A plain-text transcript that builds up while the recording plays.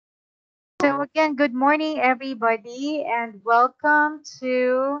So again, good morning everybody and welcome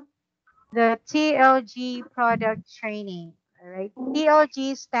to the TLG product training. All right.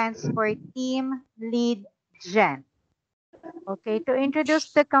 TLG stands for Team Lead Gen. Okay, to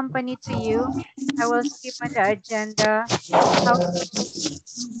introduce the company to you, I will skip on the agenda, housekeeping,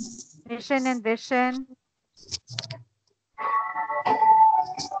 mission and vision.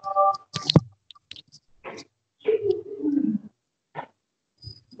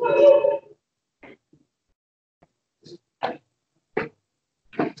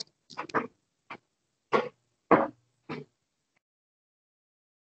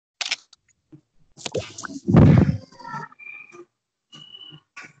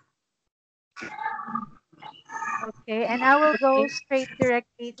 Okay, and I will go straight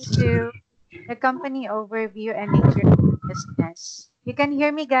directly to the company overview and nature of the business. You can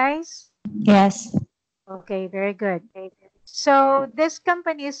hear me, guys? Yes. Okay, very good. So this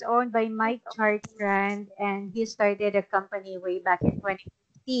company is owned by Mike Chartrand, and he started a company way back in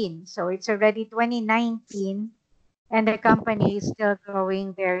 2015. So it's already 2019, and the company is still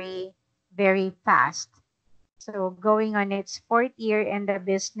growing very, very fast. So going on its fourth year in the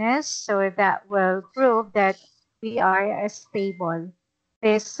business, so that will prove that we are a stable.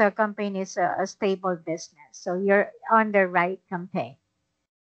 This company is a stable business. So you're on the right campaign.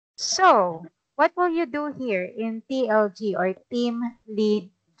 So, what will you do here in TLG or Team Lead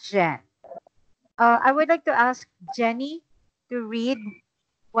Gen? I would like to ask Jenny to read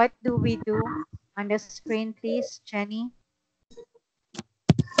what do we do on the screen, please, Jenny.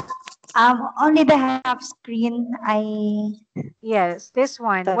 Only the half screen. Yes, this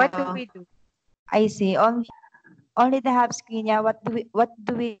one. What do The we do? I see. Only the half screen. Yeah. What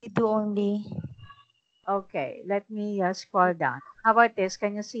do we do only? Okay, let me scroll down. How about this?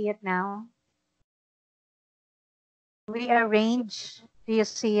 Can you see it now? Rearrange. Do you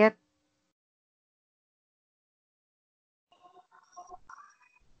see it?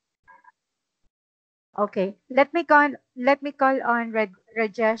 Okay. Let me call on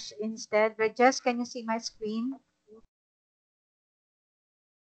Rajesh instead. Rajesh, can you see my screen?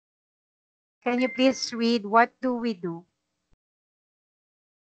 Can you please read what do we do?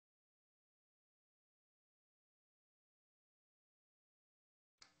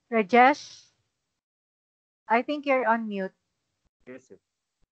 Rajesh, I think you're on mute. Yes, sir.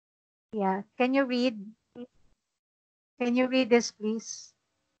 Yeah. Can you read? Can you read this, please?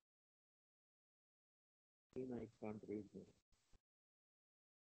 I can't read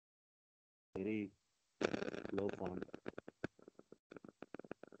very low font.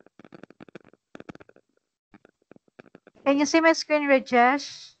 Can you see my screen,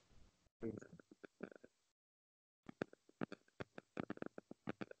 Rajesh?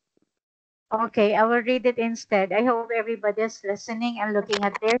 Okay, I will read it instead. I hope everybody's listening and looking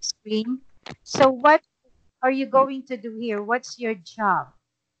at their screen. So, what are you going to do here? What's your job?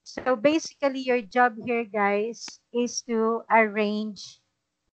 So, basically, your job here, guys, is to arrange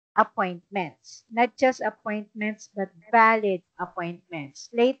appointments, not just appointments, but valid appointments.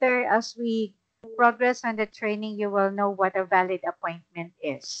 Later, as we progress on the training, you will know what a valid appointment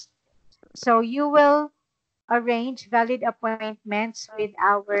is. So you will arrange valid appointments with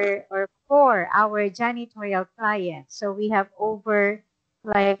our or for our janitorial clients. So we have over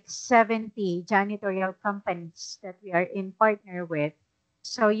like 70 janitorial companies that we are in partner with.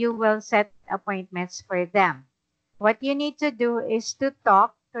 So you will set appointments for them. What you need to do is to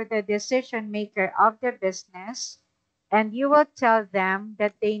talk to the decision maker of the business, and you will tell them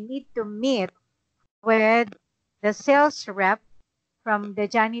that they need to meet with the sales rep from the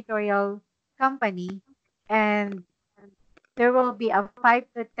janitorial company, and there will be a 5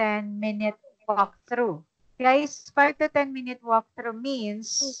 to 10 minute walkthrough. Guys, 5 to 10 minute walkthrough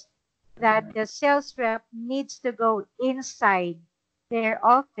means that the sales rep needs to go inside their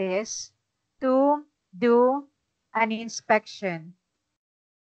office to do an inspection.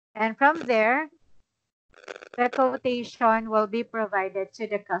 And from there, the quotation will be provided to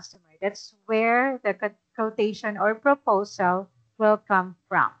the customer. That's where the quotation or proposal will come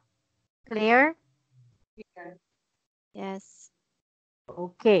from. Clear? Yes.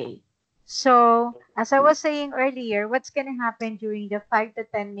 Okay. So, as I was saying earlier, what's going to happen during the 5 to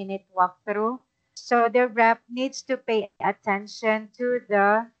 10 minute walkthrough? So, the rep needs to pay attention to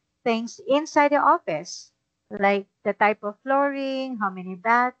the things inside the office, like the type of flooring, how many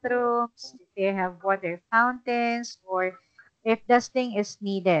bathrooms, if they have water fountains, or if dusting is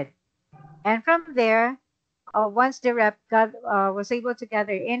needed. And from there, once the rep was able to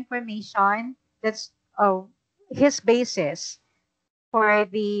gather information, that's his basis for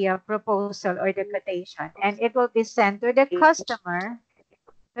the proposal or the quotation, and it will be sent to the customer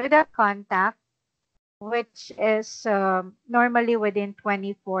to the contact, which is normally within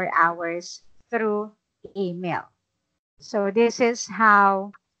 24 hours through email. So this is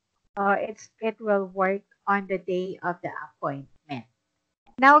how it will work on the day of the appointment.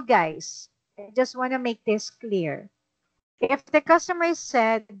 Now, guys, I just want to make this clear. If the customer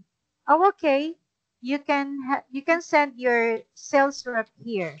said, "Oh, okay, you can send your sales rep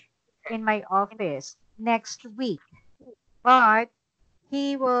here in my office next week," but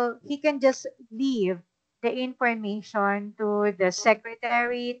he can just leave the information to the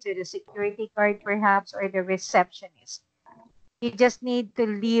secretary, to the security guard perhaps, or the receptionist. You just need to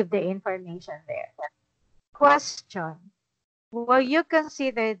leave the information there. Question: will you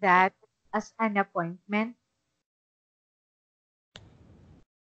consider that as an appointment?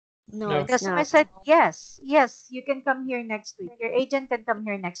 No, No. The it's customer not. said, yes, yes, you can come here next week. Your agent can come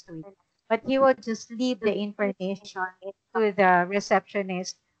here next week. But he will just leave the information to the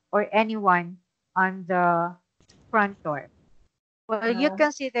receptionist or anyone on the front door. Will you No,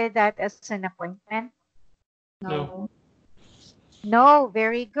 consider that as an appointment? No. no. No,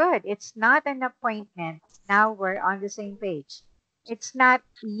 very good. It's not an appointment. Now we're on the same page. It's not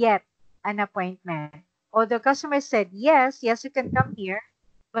yet an appointment. Although customer said, yes, yes, you can come here,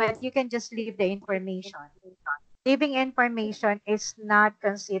 but you can just leave the information. Leaving information is not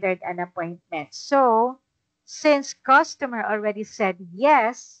considered an appointment. So, since customer already said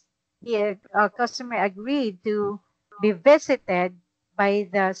yes, the customer agreed to be visited by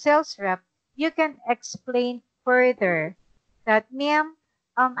the sales rep, you can explain further that, ma'am,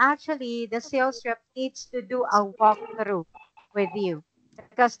 actually, the sales rep needs to do a walkthrough with you.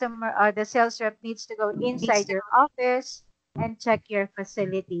 The sales rep needs to go inside your office and check your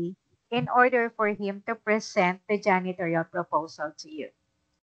facility in order for him to present the janitorial proposal to you.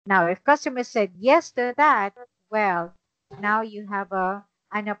 Now, if customer said yes to that, well, now you have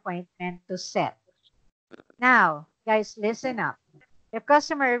an appointment to set. Now, guys, listen up. If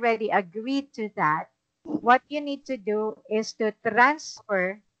customer already agreed to that, what you need to do is to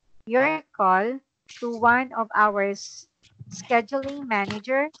transfer your call to one of our scheduling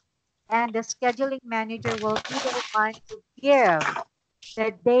manager, and the scheduling manager will be the one to give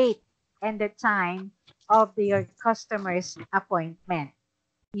the date and the time of your customer's appointment.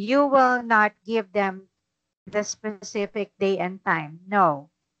 You will not give them the specific day and time. No,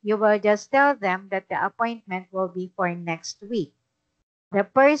 you will just tell them that the appointment will be for next week. The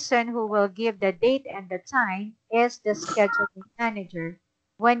person who will give the date and the time is the scheduling manager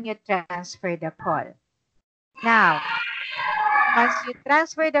when you transfer the call. Now, once you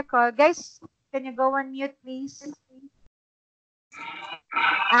transfer the call, guys, can you go on mute, please?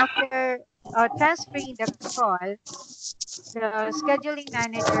 After transferring the call, the scheduling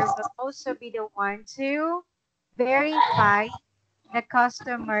manager will also be the one to verify the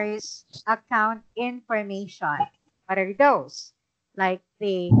customer's account information. What are those? Like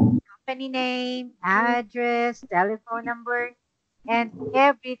the company name, address, telephone number, and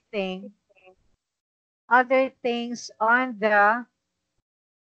everything, other things on the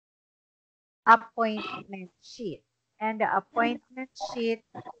appointment sheet. And the appointment sheet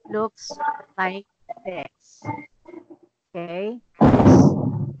looks like this. Okay. This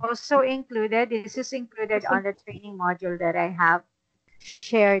also included, this is included on the training module that I have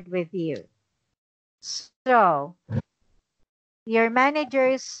shared with you. So your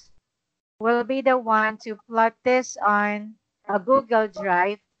managers will be the one to plot this on a Google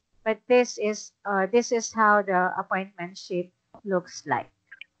Drive, but this is how the appointment sheet looks like.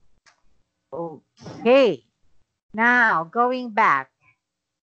 Okay. Now going back,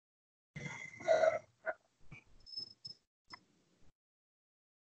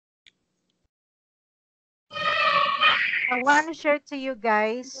 I want to share to you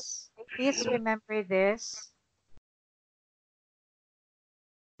guys. Please remember this.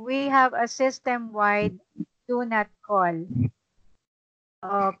 We have a system-wide do not call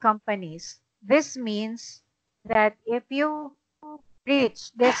companies. This means that if you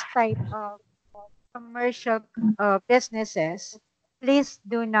reach this type of commercial businesses, please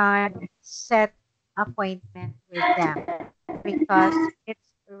do not set appointment with them because it's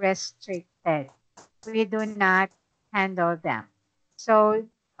restricted. We do not handle them. So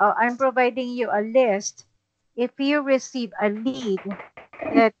I'm providing you a list. If you receive a lead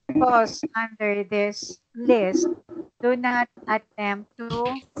that falls under this list, do not attempt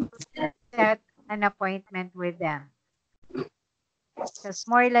to set an appointment with them because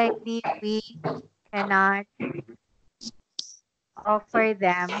more likely we cannot offer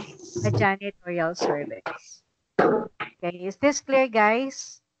them a janitorial service. Okay, is this clear,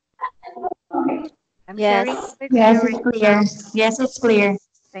 guys? I'm Yes. sharing it with Yes, you it's right clear. now. Yes, it's clear.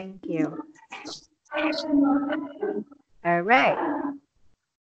 Thank you. All right.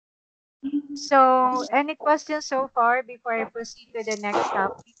 So, any questions so far before I proceed to the next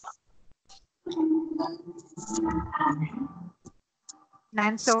topic?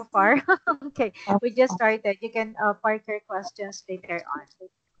 None so far. Okay, we just started. You can park your questions later on.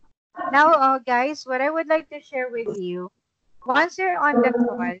 Now, guys, what I would like to share with you, once you're on the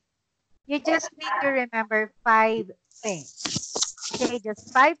call, you just need to remember five things. Okay,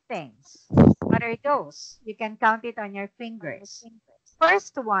 just five things. What are those? You can count it on your fingers.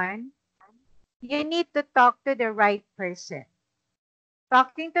 First one, you need to talk to the right person.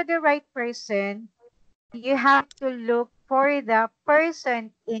 Talking to the right person, you have to look for the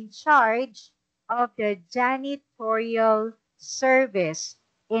person in charge of the janitorial service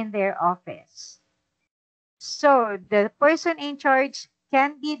in their office. So the person in charge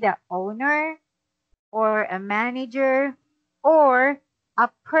can be the owner or a manager or a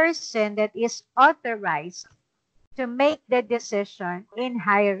person that is authorized to make the decision in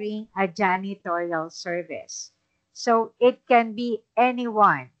hiring a janitorial service. So it can be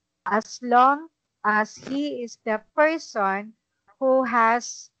anyone as long as he is the person who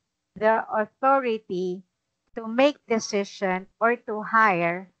has the authority to make decision or to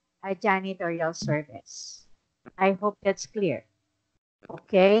hire a janitorial service. I hope that's clear.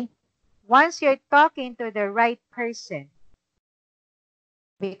 Okay? Once you're talking to the right person,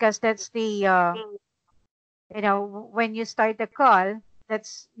 because that's the when you start the call,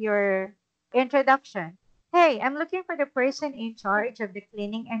 that's your introduction. Hey, I'm looking for the person in charge of the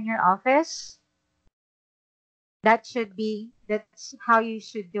cleaning in your office. That's how you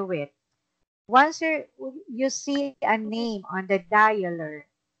should do it. Once you see a name on the dialer,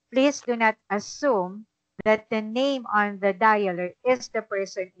 please do not assume that the name on the dialer is the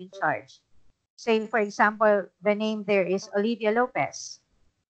person in charge. Say, for example, the name there is Olivia Lopez.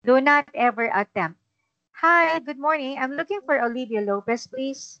 Do not ever attempt. Hi, good morning. I'm looking for Olivia Lopez,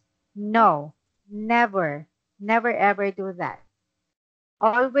 please. No, never, never ever do that.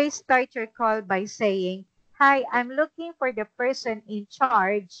 Always start your call by saying, hi, I'm looking for the person in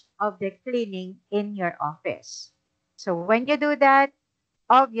charge of the cleaning in your office. So when you do that,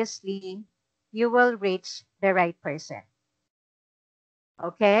 obviously, you will reach the right person.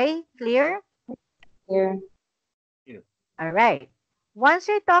 Okay, clear? Here. Yes. All right. Once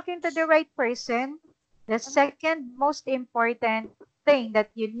you're talking to the right person, the second most important thing that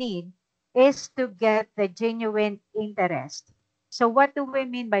you need is to get the genuine interest. So, what do we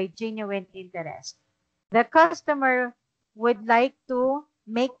mean by genuine interest? The customer would like to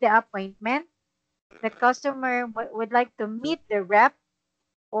make the appointment, the customer would like to meet the rep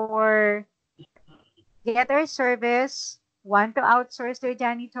or get our service, want to outsource their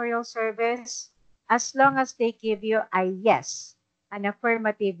janitorial service, as long as they give you a yes, an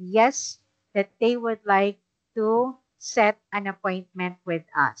affirmative yes, that they would like to set an appointment with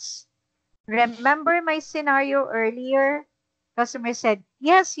us. Remember my scenario earlier? Customer said,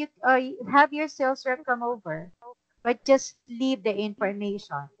 yes, you have your sales rep come over, but just leave the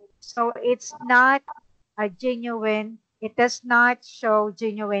information. So it's not it does not show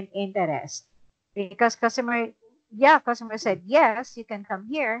genuine interest because customer said, yes, you can come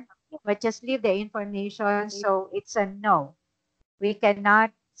here, but just leave the information. So it's a no. We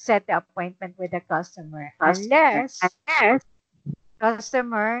cannot set the appointment with the customer unless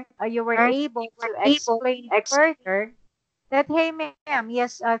customer, you were able to explain further that, hey, ma'am,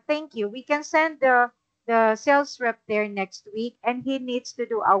 yes, thank you. We can send the sales rep there next week, and he needs to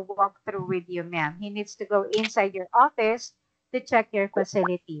do a walkthrough with you, ma'am. He needs to go inside your office to check your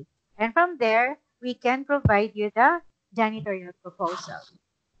facility. And from there, we can provide you the janitorial proposal.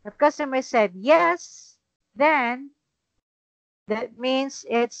 The customer said yes, then that means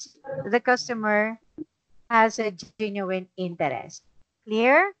it's the customer has a genuine interest.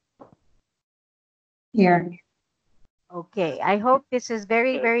 Clear? Here. Okay, I hope this is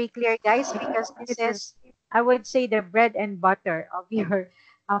very, very clear, guys, because this is, I would say, the bread and butter of your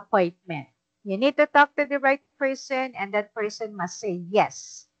appointment. You need to talk to the right person, and that person must say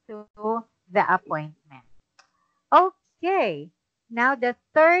yes to the appointment. Okay, now the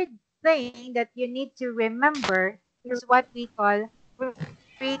third thing that you need to remember is what we call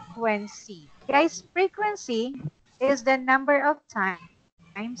frequency. Guys, frequency is the number of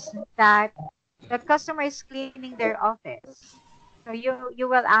times that the customer is cleaning their office. So you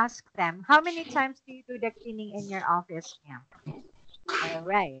will ask them, how many times do you do the cleaning in your office, ma'am? All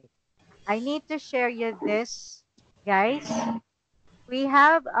right. I need to share you this, guys. We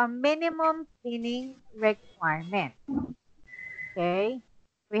have a minimum cleaning requirement. Okay.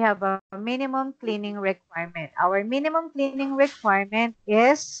 We have a minimum cleaning requirement. Our minimum cleaning requirement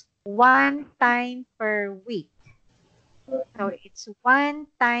is 1 time per week. So it's 1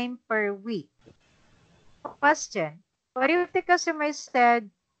 time per week. Question. What if the customer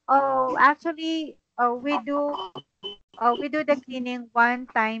said, "Oh, actually, we do the cleaning 1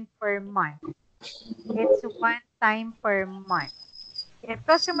 time per month. It's 1 time per month." If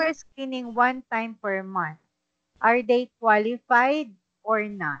customer is cleaning 1 time per month, are they qualified or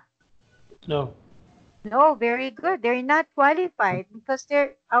not? No. No, very good. They're not qualified because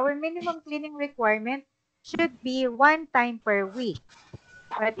our minimum cleaning requirement should be 1 time per week.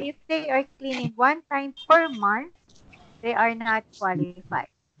 But if they are cleaning 1 time per month, they are not qualified.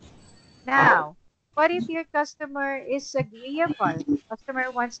 Now, what if your customer is agreeable? Customer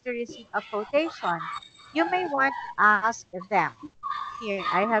wants to receive a quotation. You may want to ask them. Here,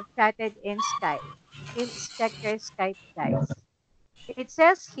 I have chatted in Skype. Please check your Skype, guys. It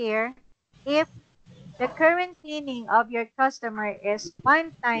says here, if the current cleaning of your customer is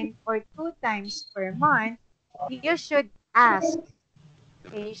 1 time or 2 times per month, you should ask.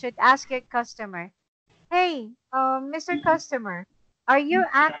 Okay, you should ask your customer, "Hey, Mr. Customer, are you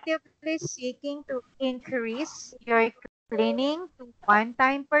actively seeking to increase your cleaning to 1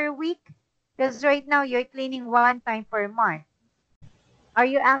 time per week? Because right now you're cleaning 1 time per month. Are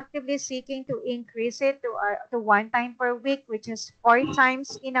you actively seeking to increase it to 1 time per week, which is 4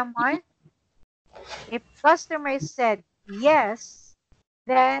 times in a month?" If customer said yes,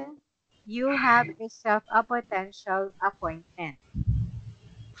 then you have yourself a potential appointment.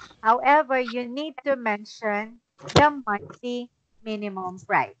 However, you need to mention the monthly minimum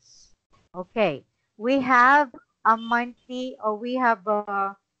price. Okay, we have a monthly or we have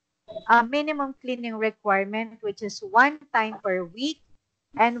a minimum cleaning requirement, which is 1 time per week.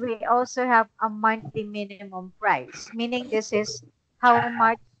 And we also have a monthly minimum price, meaning this is how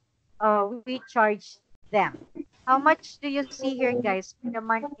much we charge them. How much do you see here, guys, for the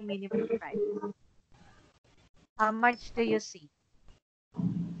monthly minimum price? How much do you see?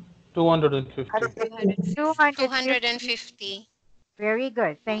 250. 250. 250. Very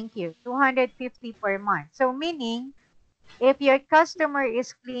good. Thank you. 250 per month. So meaning, if your customer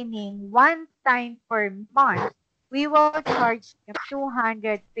is cleaning 1 time per month, we will charge them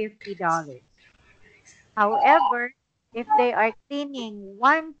 $250. However, if they are cleaning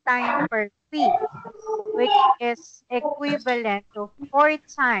 1 time per week, which is equivalent to 4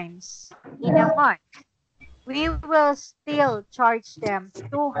 times in a month, we will still charge them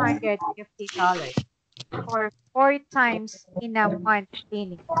 $250 for 4 times in a month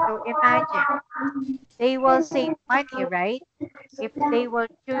cleaning. So imagine, they will save money, right? If they will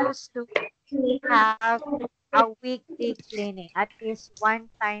choose to have a weekly cleaning, at least 1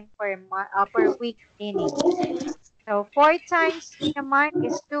 time per week cleaning. So 4 times in a month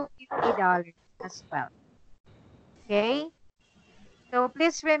is $250 as well. Okay? So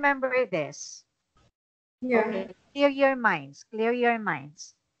please remember this. Yeah. Okay, clear your minds. Clear your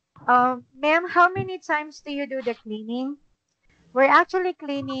minds. Ma'am, how many times do you do the cleaning? We're actually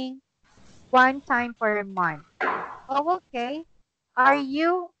cleaning 1 time per month. Oh, okay. Are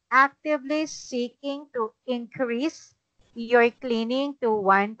you actively seeking to increase your cleaning to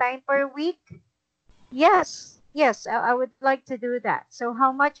 1 time per week? Yes, yes, I would like to do that. So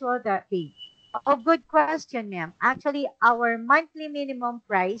how much will that be? Oh, good question, ma'am. Actually, our monthly minimum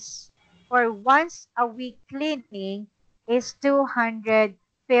price for once a week cleaning is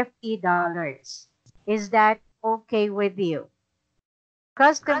 $250. Is that okay with you?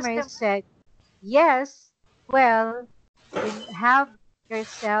 Customers said yes. Well, you have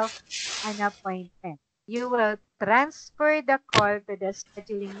yourself an appointment. You will transfer the call to the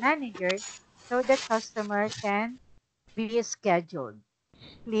scheduling manager so the customer can be scheduled.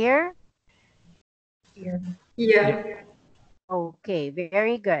 Clear? Yep. Yeah. Okay,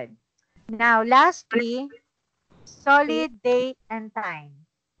 very good. Now, lastly, solid day and time.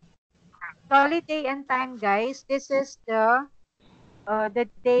 Solid day and time, guys. This is the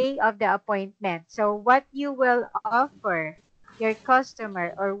day of the appointment. So what you will offer your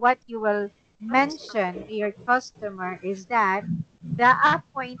customer or what you will mention to your customer is that the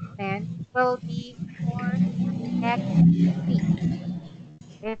appointment will be for next week.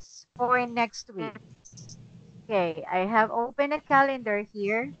 It's for next week. Okay, I have opened a calendar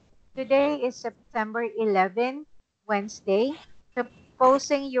here. Today is September 11, Wednesday.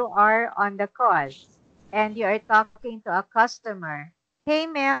 Supposing you are on the call and you are talking to a customer. "Hey,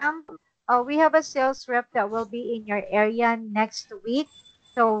 ma'am, we have a sales rep that will be in your area next week.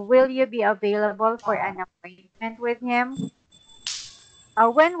 So will you be available for an appointment with him?"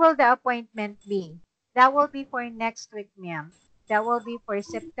 When will the appointment be? That will be for next week, ma'am. That will be for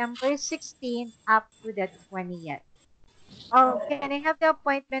September 16 up to the 20th. Oh, can I have the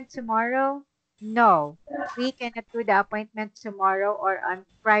appointment tomorrow? No, we cannot do the appointment tomorrow or on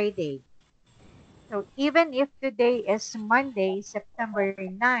Friday. So even if today is Monday, September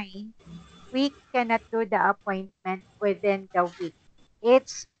 9, we cannot do the appointment within the week.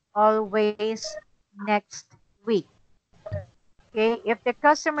 It's always next week. Okay, if the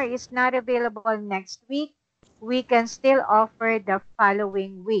customer is not available next week, we can still offer the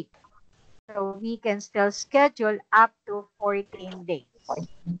following week. So we can still schedule up to 14 days.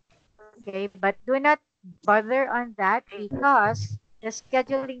 Okay, but do not bother on that because the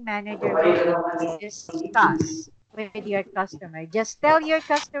scheduling manager will discuss with your customer. Just tell your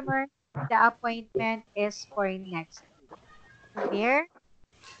customer the appointment is for next week. Clear?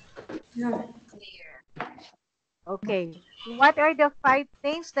 Okay. What are the five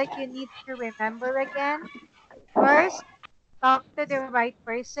things that you need to remember again? First, talk to the right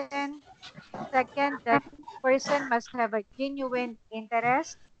person. Second, that person must have a genuine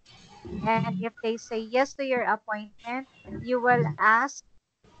interest. And if they say yes to your appointment, you will ask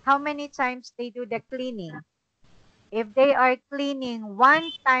how many times they do the cleaning. If they are cleaning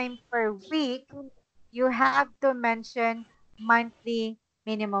one time per week, you have to mention monthly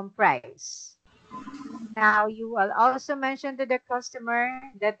minimum price. Now, you will also mention to the customer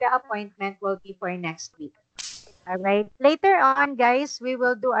that the appointment will be for next week. All right. Later on, guys, we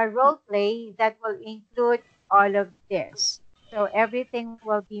will do a role play that will include all of this. So everything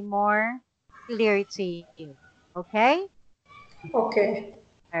will be more clear to you. Okay? Okay.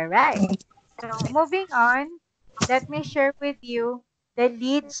 All right. So moving on, let me share with you the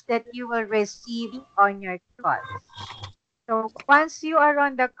leads that you will receive on your calls. So once you are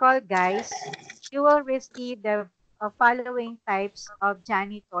on the call, guys, you will receive the following types of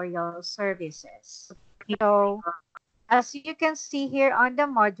janitorial services. So as you can see here on the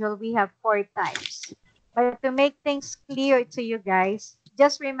module, we have four types. But to make things clear to you guys,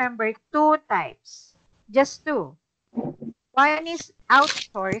 just remember two types. Just two. One is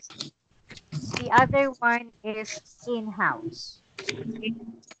outsourced, the other one is in-house. Okay?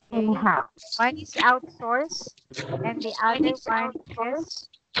 One is outsourced, and the other one is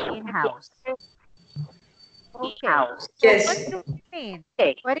in-house. Okay. So what Yes. do we mean?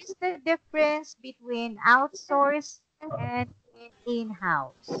 What is the difference between outsourced and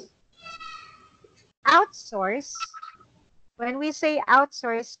in-house? Outsource, when we say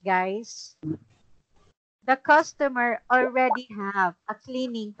outsource, guys, the customer already have a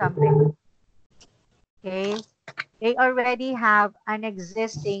cleaning company. Okay? They already have an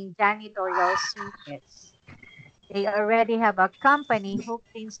existing janitorial service. They already have a company who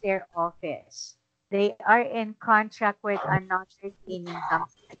cleans their office. They are in contract with another cleaning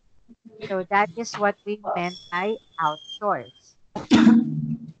company. So that is what we meant by outsource.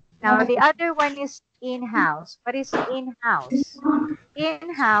 Now, the other one is in-house. What is in-house?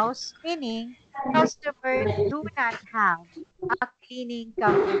 In-house meaning customer do not have a cleaning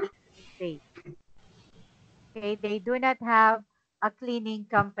company in place. Okay, they do not have a cleaning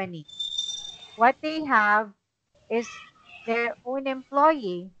company. What they have is their own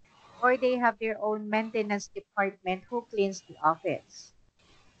employee or they have their own maintenance department who cleans the office.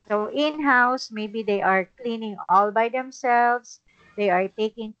 So in-house, maybe they are cleaning all by themselves. They are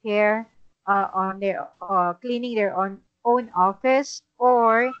taking care on their cleaning their own office,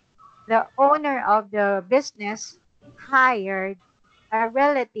 or the owner of the business hired a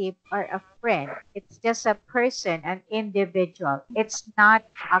relative or a friend. It's just a person, an individual. It's not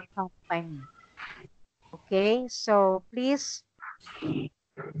a company. Okay, so please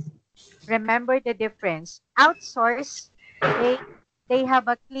remember the difference. Outsource, they they have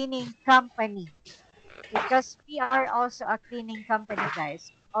a cleaning company because we are also a cleaning company,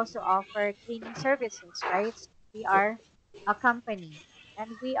 guys. Also offer cleaning services, right? So we are a company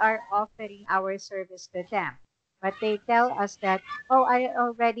and we are offering our service to them. But they tell us that, oh, I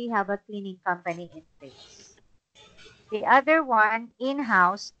already have a cleaning company in place. The other one,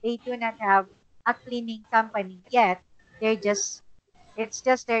 in-house, they do not have a cleaning company yet. They're just, it's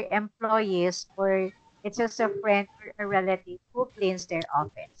just their employees or it's just a friend or a relative who cleans their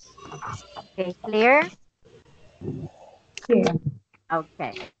office. Okay, clear? Yeah.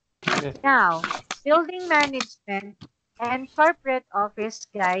 Okay. Now, building management and corporate office,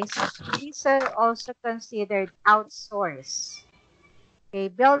 guys, these are also considered outsourced. Okay,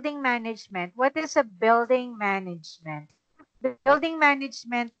 building management. What is a building management? Building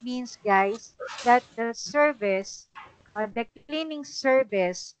management means, guys, that the service or the cleaning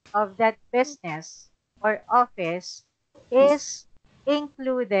service of that business or office is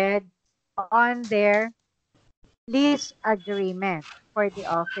included on their lease agreement for the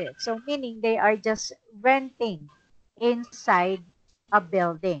office. So meaning they are just renting inside a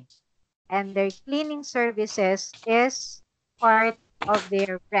building and their cleaning services is part of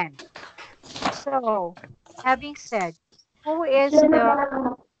their rent. So, having said, who is the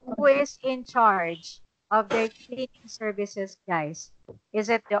who is in charge of their cleaning services, guys? Is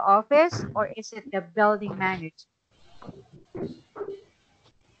it the office or is it the building manager?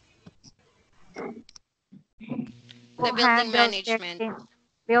 The Who building handles their management.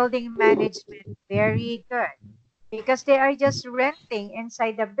 building management? Very good. Because they are just renting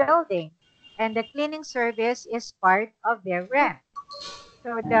inside the building and the cleaning service is part of their rent.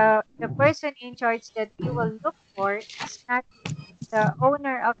 So the person in charge that you will look for is not the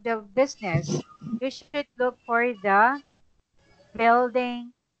owner of the business. You should look for the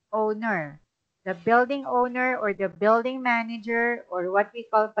building owner. The building owner or the building manager or what we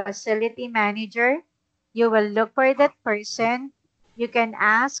call facility manager. You will look for that person. You can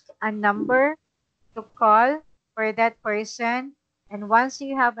ask a number to call for that person. And once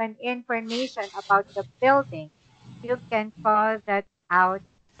you have an information about the building, you can call that out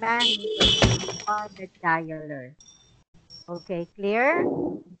manually on the dialer. Okay, clear?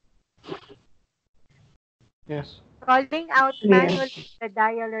 Yes. Calling out Yes. manually the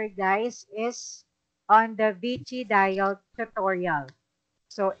dialer, guys, is on the VG dial tutorial.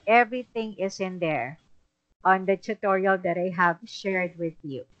 So everything is in there on the tutorial that I have shared with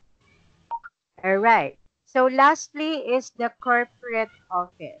you. All right. So lastly is the corporate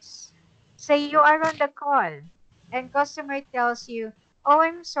office. Say you are on the call and customer tells you, "Oh,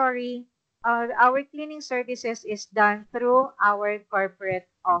 I'm sorry. Our cleaning services is done through our corporate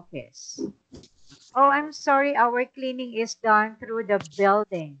office." "Oh, I'm sorry. Our cleaning is done through the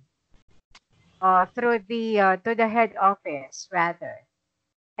building, through the to the head office rather."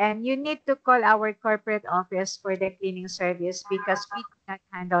 And you need to call our corporate office for the cleaning service because we do not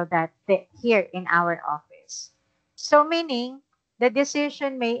handle that here in our office. So meaning the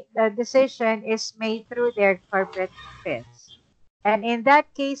decision is made through their corporate office. And in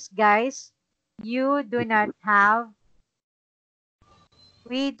that case, guys, you do not have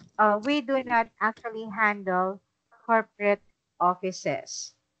we do not actually handle corporate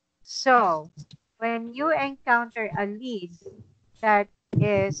offices. So when you encounter a lead that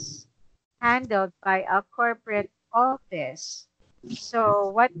is handled by a corporate office. So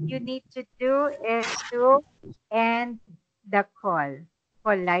what you need to do is to end the call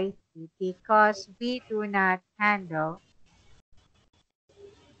politely because we do not handle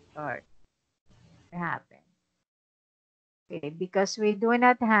or happen. Okay, because we do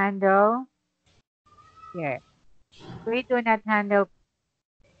not handle here. We do not handle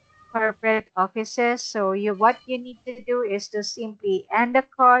corporate offices. So what you need to do is to simply end the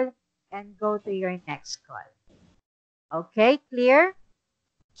call and go to your next call. Okay, clear?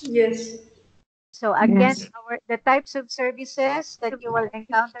 Yes. So again, Yes. the types of services that you will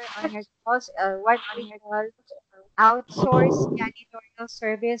encounter on your calls are what we call outsourced janitorial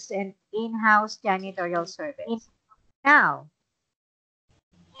service and in-house janitorial service. Now,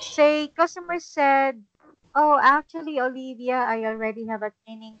 say customer said, "Oh, actually, Olivia, I already have a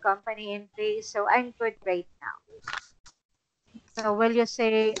cleaning company in place, so I'm good right now." So will you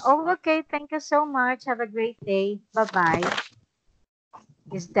say, "Oh, okay, thank you so much. Have a great day. Bye-bye."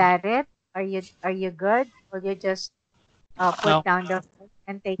 Is that it? Are you good? Will you just put No. down the phone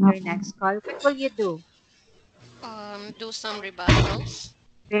and take No. your next call? What will you do? Do some rebuttals.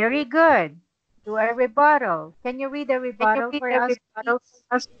 Very good. Do a rebuttal. Can you read a rebuttal for us, please?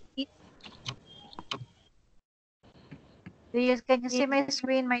 Can you see my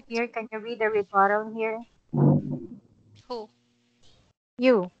screen, my dear? Can you read a rebuttal here? Who?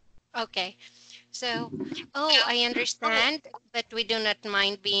 You. Okay. So, oh, I understand, but we do not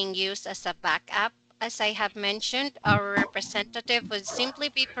mind being used as a backup. As I have mentioned, our representative would simply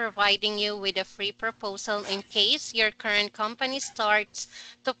be providing you with a free proposal in case your current company starts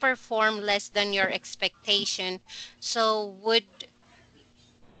to perform less than your expectation. So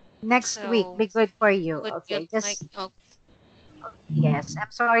Next week, so be good for you. would you Okay. like, Just oh, yes.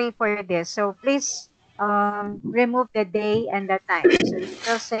 I'm sorry for this. So please remove the day and the time. So you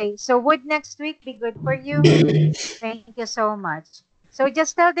will say, so would next week be good for you? Thank you so much. So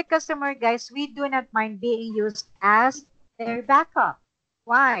just tell the customer, guys, we do not mind being used as their backup.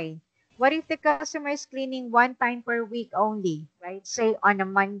 Why? What if the customer is cleaning one time per week only, right? Say on a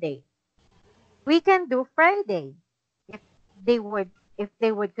Monday. We can do Friday if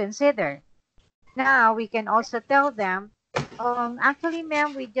they would consider. Now we can also tell them, actually,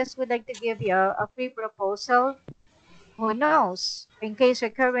 ma'am, we just would like to give you a free proposal who knows? In case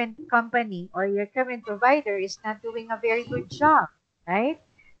your current company or your current provider is not doing a very good job, right?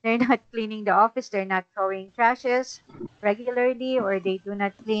 They're not cleaning the office, they're not throwing trashes regularly, or they do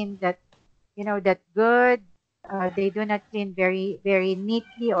not clean that, that good. They do not clean very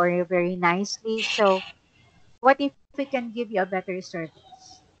neatly or very nicely. So, what if we can give you a better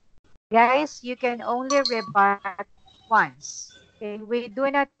service? Guys, you can only rebut once. Okay, we do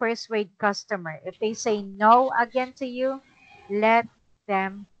not persuade customer. If they say no again to you, let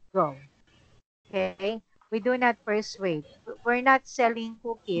them go. Okay, we do not persuade. We're not selling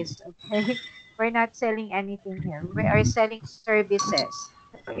cookies. Okay, we're not selling anything here. We are selling services.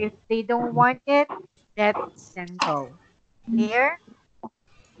 So if they don't want it, let them go. Clear?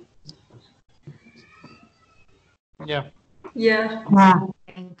 Yeah. Yeah. Yeah.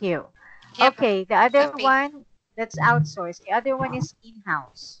 Thank you. Yep. Okay, the other Copy. one, that's outsourced. The other one is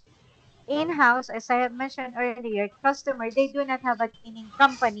in-house. In-house, as I have mentioned earlier, customer, they do not have a cleaning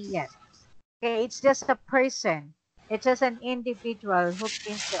company yet. Okay, it's just a person. It's just an individual who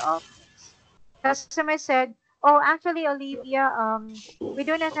cleans the office. Customer said, "Oh, actually, Olivia, we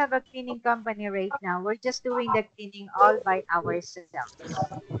do not have a cleaning company right now. We're just doing the cleaning all by ourselves."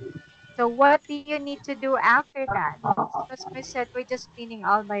 So what do you need to do after that? Customer said, "We're just cleaning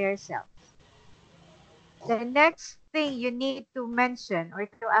all by ourselves." The next thing you need to mention or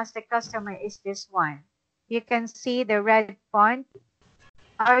to ask the customer is this one. You can see the red font.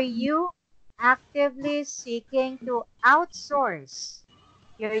 Are you actively seeking to outsource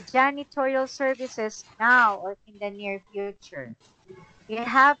your janitorial services now or in the near future? You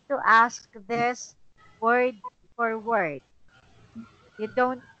have to ask this word for word. You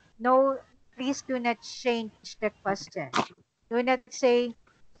don't know, please do not change the question. Do not say,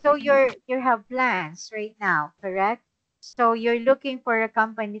 so you have plans right now, correct? So you're looking for a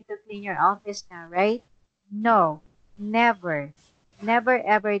company to clean your office now, right? No, never. Never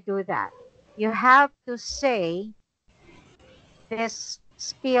ever do that. You have to say this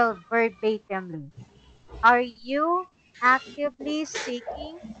spiel verbatimly. Are you actively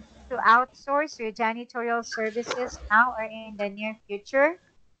seeking to outsource your janitorial services now or in the near future?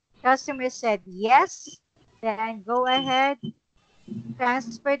 Customer said yes. Then go ahead,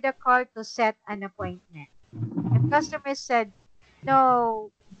 transfer the call to set an appointment. If customer said,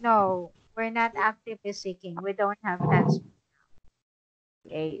 no, no, we're not actively seeking, we don't have plans.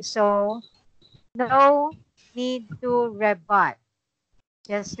 Okay, so no need to rebut.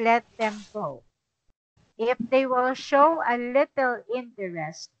 Just let them go. If they will show a little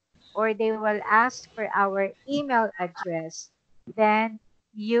interest or they will ask for our email address, then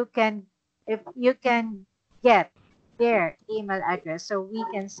you can, if you can get their email address so we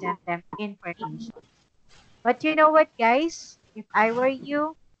can send them information. But you know what, guys? If I were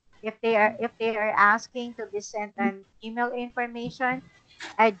you, if they are asking to be sent an email information,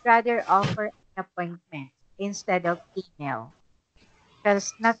 I'd rather offer an appointment instead of email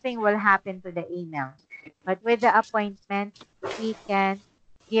because nothing will happen to the email. But with the appointment, we can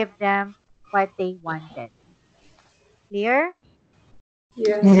give them what they wanted. Clear?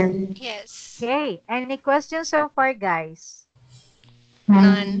 Yes. Yeah. Yes. Okay. Any questions so far, guys?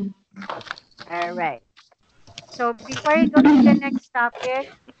 None. All right. So before I go to the next topic,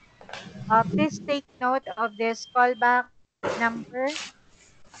 please take note of this callback number.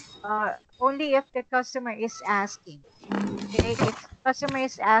 Only if the customer is asking. Okay. If customer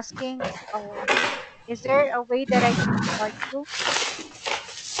is asking, is there a way that I can call you?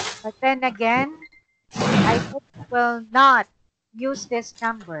 But then again, I hope you will not use this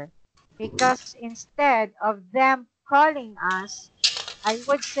number because instead of them calling us, I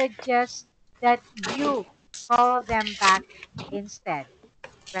would suggest that you call them back instead,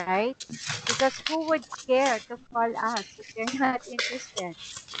 right? Because who would care to call us if they're not interested,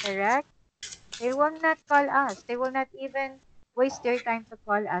 correct? They will not call us. They will not even waste their time to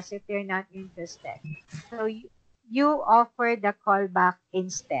call us if they're not interested. So you offer the call back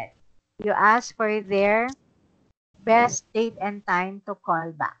instead. You ask for their best date and time to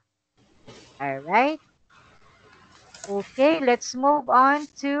call back. All right. Okay, let's move on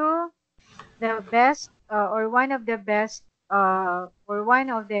to the best or one of the best or one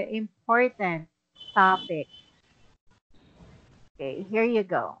of the important topic. Okay, here you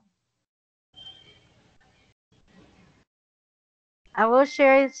go. I will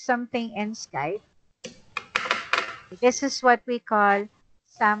share something in Skype. This is what we call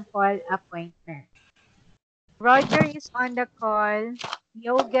sample appointment. Roger is on the call.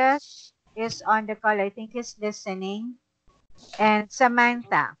 Yogesh is on the call. I think he's listening. And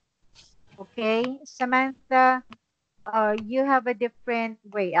Samantha. Okay, Samantha, you have a different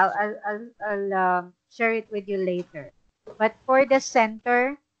way. I'll share it with you later. But for the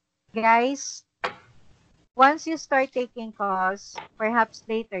center, guys, once you start taking calls, perhaps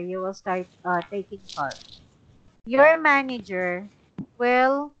later you will start taking calls. Your manager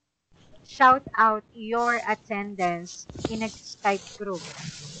will shout out your attendance in a Skype group,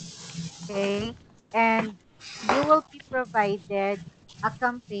 okay? And you will be provided a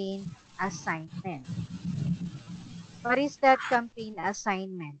campaign assignment. What is that campaign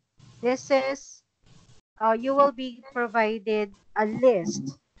assignment? This is, you will be provided a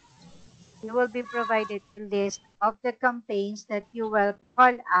list. You will be provided a list of the campaigns that you will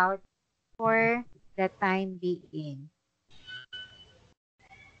call out for the time being.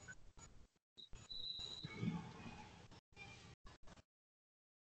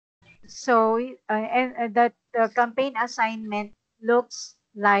 So, and that the campaign assignment looks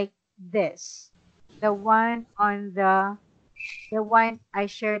like this. The one on the one I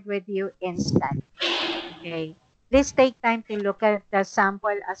shared with you inside. Okay. Please take time to look at the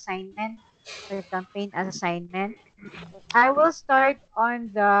sample assignment, the campaign assignment. I will start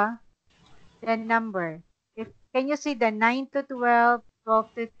on the number. If can you see the 9 to 12,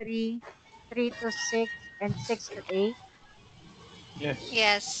 12 to 3, 3 to 6, and 6 to 8? Yes.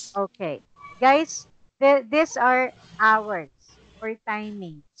 Yes. Okay. Guys, these are hours or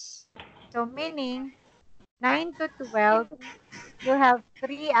timings. So meaning 9 to 12, you have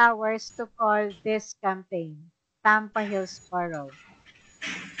 3 hours to call this campaign, Tampa Hillsborough.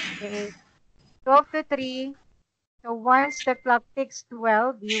 Okay. 12 to 3. So once the clock ticks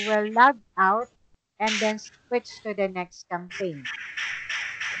 12, you will log out and then switch to the next campaign.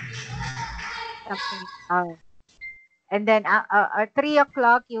 Campaign. And then at 3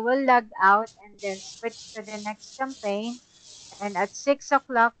 o'clock, you will log out and then switch to the next campaign. And at 6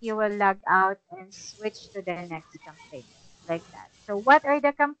 o'clock, you will log out and switch to the next campaign. Like that. So what are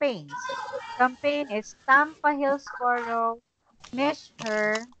the campaigns? Campaign is Tampa Hillsborough, Miss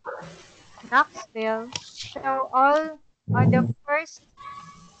Her, Knoxville. So all on the first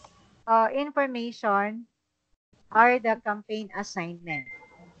information are the campaign assignment.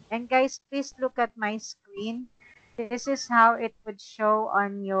 And guys, please look at my screen. This is how it would show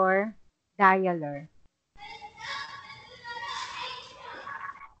on your dialer.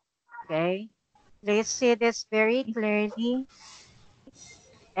 Okay. Please see this very clearly.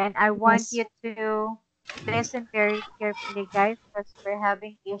 And I want Yes. you to listen very carefully, guys, because we're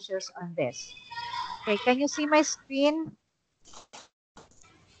having issues on this. Okay, can you see my screen?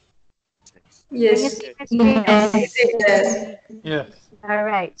 Can you Yes. see my screen? Yes. Okay. Yes. Yes. All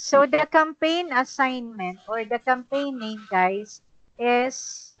right. So the campaign assignment or the campaign name, guys,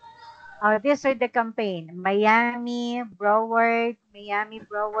 is these are the campaign: Miami, Broward,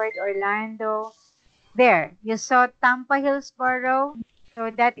 Orlando. There, you saw Tampa Hillsborough. So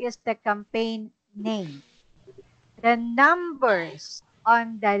that is the campaign name. The numbers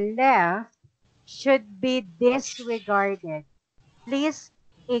on the left should be disregarded. Please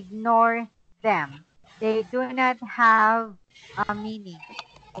ignore them. They do not have a meaning.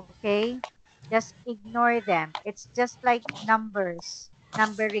 Okay? Just ignore them. It's just like numbers,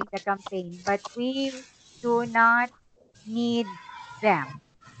 numbering the campaign, but we do not need them.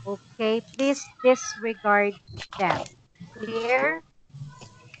 Okay? Please disregard them. Clear?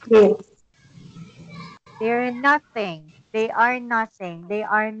 Clear. They're nothing. They are nothing. They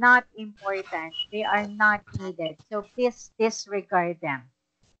are not important. They are not needed. So please disregard them.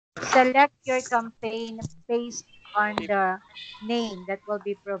 Select your campaign based on the name that will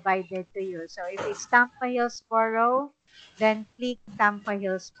be provided to you. So if it's Tampa Hillsborough, then click Tampa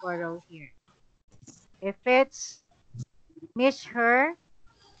Hillsborough here. If it's Miss Her,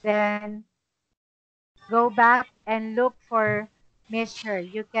 then go back and look for Miss Her.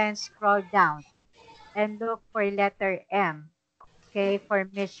 You can scroll down and look for letter M. Okay, for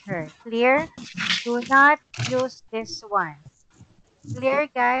Miss Her. Clear? Do not use this one. Clear,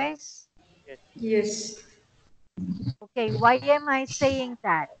 guys? Yes. Okay, why am I saying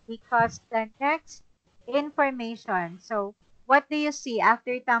that? Because the next information, so what do you see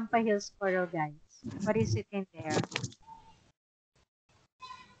after Tampa Hillsborough, guys? What is it in there?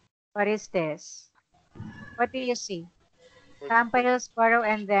 What is this? What do you see? Tampa Hillsborough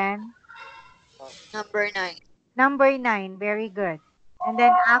and then Number 9. number 9. Very good. And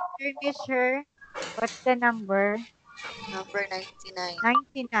then after Measure, what's the number? Number 99.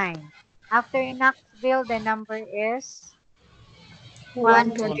 99. After Knoxville, the number is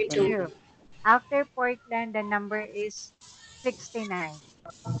 122. 122. After Portland, the number is 69.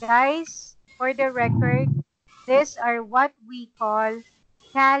 Guys, for the record, these are what we call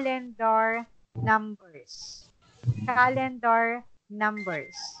calendar numbers. Calendar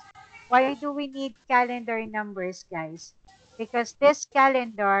numbers. Why do we need calendar numbers, guys? because this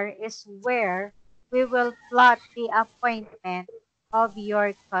calendar is where we will plot the appointment of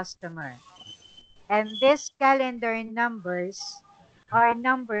your customer. And these calendar numbers are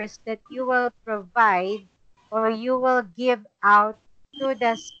numbers that you will provide or you will give out to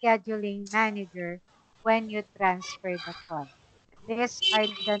the scheduling manager when you transfer the call. These are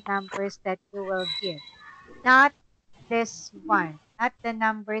the numbers that you will give, not this one, not the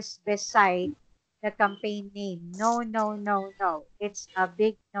numbers beside the campaign name. No, no, no, no. It's a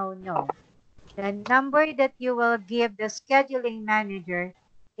big no, no. The number that you will give the scheduling manager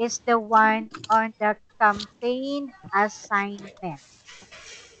is the one on the campaign assignment.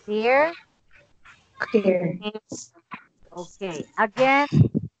 Clear? Clear. Okay. Again,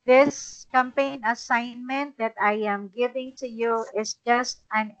 this campaign assignment that I am giving to you is just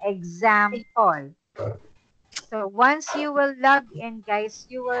an example. So once you will log in, guys,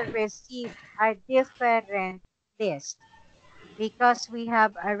 you will receive a different list because we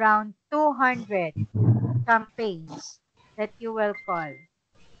have around 200 campaigns that you will call.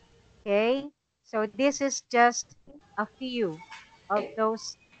 Okay? So this is just a few of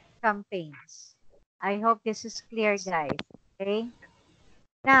those campaigns. I hope this is clear, guys. Okay?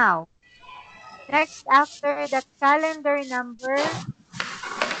 Now, next after the calendar number,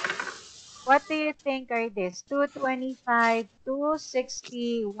 what do you think are these? 225,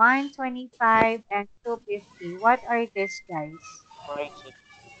 260, 125, and 250. What are these, guys? Pricing.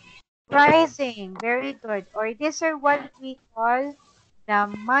 Pricing. Very good. Or these are what we call the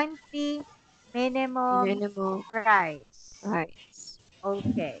monthly minimum Minimum price. price.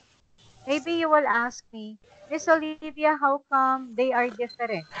 Okay. Maybe you will ask me, Miss Olivia, how come they are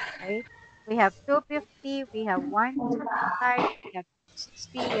different? Right? We have 250, we have 125, we have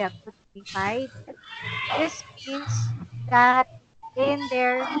 260, we have 225. This means that in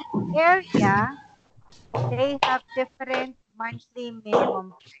their area, they have different monthly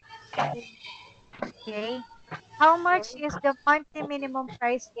minimum price. Okay. How much is the monthly minimum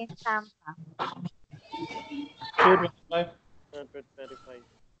price in Tampa? 225. 125.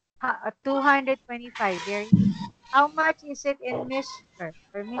 225. Very. How much is it in Michigan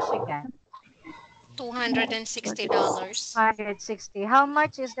or Michigan? $260. 160. How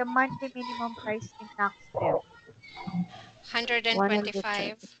much is the monthly minimum price in Knoxville?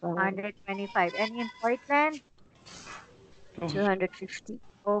 125. 125. 125. And in Portland? 250. 250.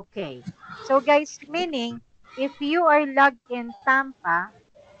 Okay. So guys, meaning if you are logged in Tampa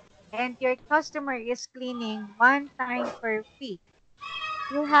and your customer is cleaning one time per week,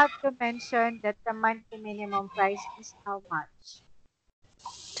 you have to mention that the monthly minimum price is how much?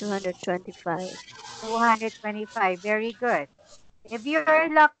 225. 225. Very good. If you are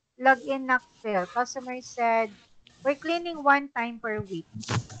logged in Knoxville, customer said, we're cleaning one time per week.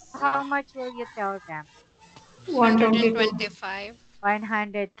 How much will you tell them? 122. 125.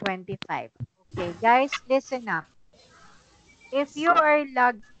 125. Okay, guys, listen up. If you are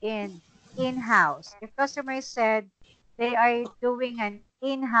logged in-house, if customer said they are doing an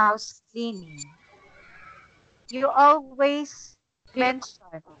in-house cleaning, you always mention,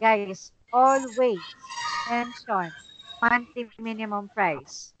 guys, always mention monthly minimum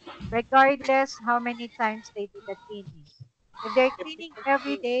price, regardless how many times they do the cleaning. If they're cleaning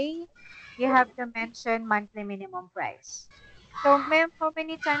every day, you have to mention monthly minimum price. So, ma'am, how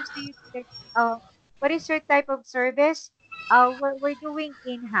many times do you do the, what is your type of service? We're doing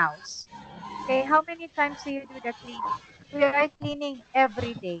in-house. Okay, how many times do you do the cleaning? We are cleaning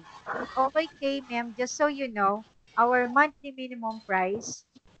every day. Okay, ma'am, just so you know, our monthly minimum price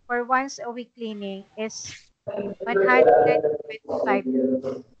for once a week cleaning is 125.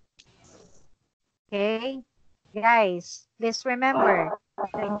 Okay? Guys, please remember,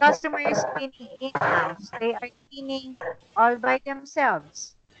 the customer is cleaning in-house. They are cleaning all by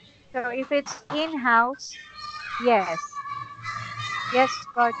themselves. So if it's in-house, yes. Yes,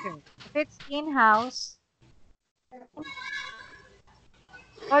 Roger. If it's in-house,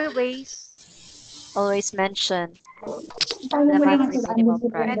 always Always mention Paano the mo monthly links ang minimum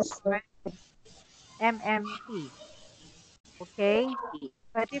discipline price. doctor? mention MMP. Okay?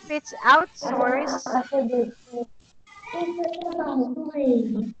 But if it's outsourced, Kasi dito.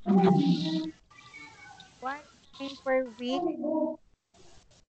 one time per week,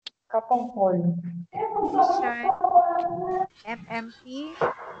 Katungkol. mention MMP,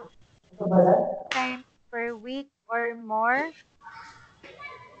 times per week or more,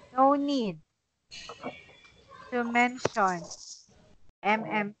 no need to mention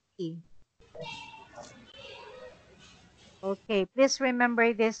MMP. Okay, please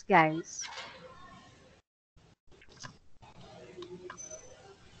remember this, guys.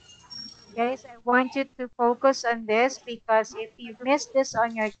 Guys, I want you to focus on this because if you miss this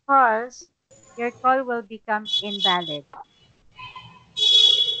on your calls, your call will become invalid.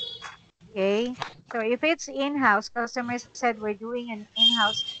 Okay? So if it's in-house, customer said we're doing an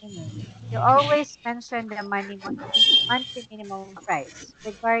in-house cleaning, you always mention the monthly minimum price,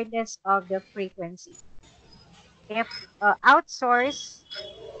 regardless of the frequency. If outsource,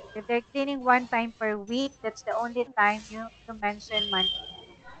 if they're cleaning one time per week, that's the only time you mention monthly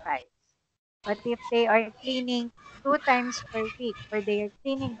minimum price. But if they are cleaning two times per week or they are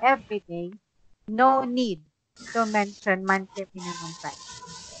cleaning every day, no need to mention monthly minimum price.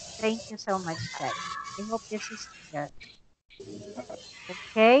 Thank you so much, guys. I hope this is clear.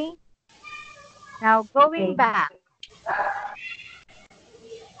 Okay. Now going Okay. back.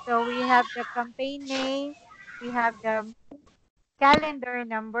 So we have the campaign name, we have the calendar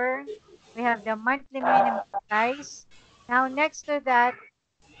number, we have the monthly minimum price. Now next to that,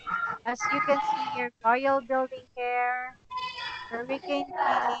 as you can see here, Royal Building Care, Hurricane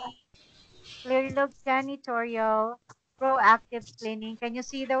Cleaning, Clear Look Janitorial, Proactive Cleaning. Can you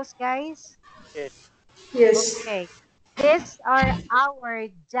see those guys? Yes. Yes. Okay. These are our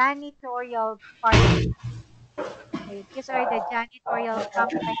janitorial partners. Okay. These are the janitorial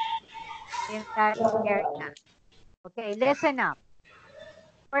company in that area. Okay. Listen up.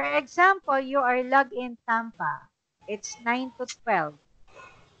 For example, you are logged in Tampa. It's 9 to 12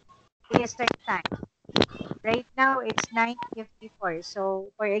 Eastern Time. Right now, it's 9:54. So,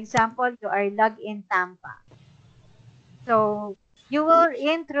 for example, you are logged in Tampa. So, you will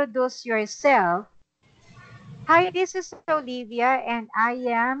introduce yourself. Hi, this is Olivia, and I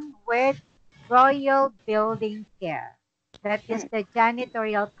am with Royal Building Care. That is the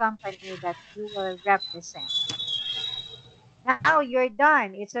janitorial company that you will represent. Now you're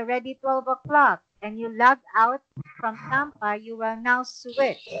done. It's already 12 o'clock, and you log out from Tampa. You will now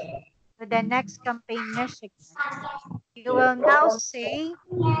switch to the next campaign, Michigan. You will now say,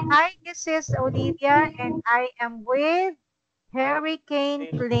 hi, this is Olivia, and I am with Hurricane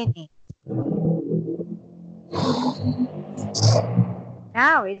Clinic.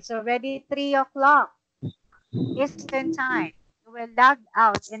 Now it's already 3 o'clock Eastern Time. You will log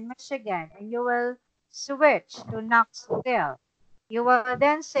out in Michigan and you will switch to Knoxville. You will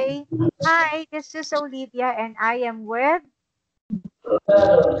then say, hi, this is Olivia and I am with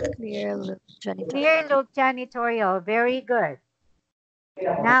Clear look janitor. Clear Look Janitorial. Very good.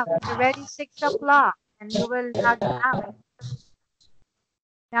 Now it's already 6 o'clock and you will log out.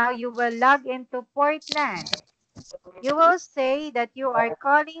 Now you will log into Portland. You will say that you are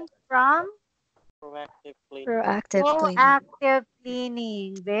calling from Proactive cleaning. Proactive cleaning. Proactive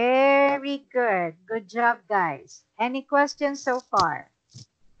Cleaning. Very good. Good job, guys. Any questions so far?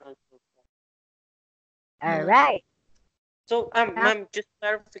 All No. right. So, Now, ma'am, just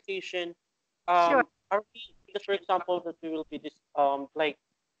clarification. sure. Are we, because for example, that we will be this, like,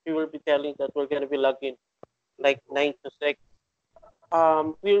 we will be telling that we're gonna be logging like 9 to 6.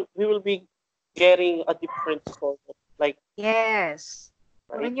 We will be getting a different score, like, Yes.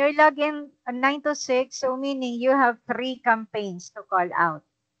 So right? when you're logging 9 to 6, so meaning you have three campaigns to call out.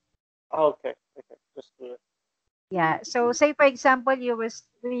 Okay, okay, just clear. Yeah. So say for example, you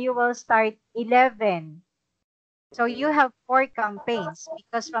will start 11. So Okay, you have four campaigns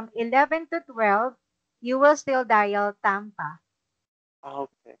because from 11 to 12, you will still dial Tampa.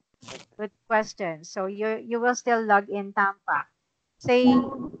 okay, okay. Good question. So you will still log in Tampa. Say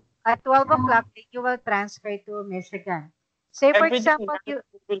at 12 o'clock, then you will transfer to Michigan. Say for Every day, example, ma'am, it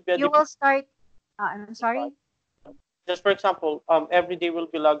will be a you will different. start. I'm sorry. Just for example, every day we'll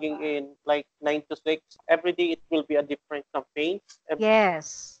be logging in like 9 to 6. Every day it will be a different campaign.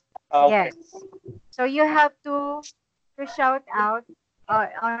 Yes. Okay, Yes. So you have to shout out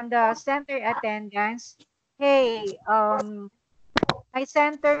on the center attendance. Hey, my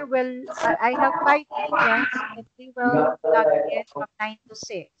center will. I have five agents and we will log in from 9 to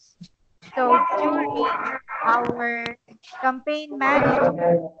 6. So during our campaign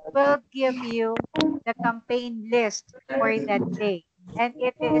manager will give you the campaign list for that day. And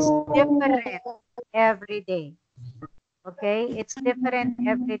it is different every day. Okay? It's different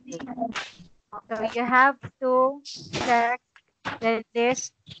every day. So you have to check the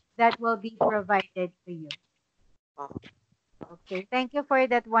list that will be provided to you. uh, Okay. Thank you for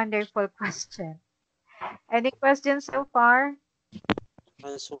that wonderful question. Any questions so far?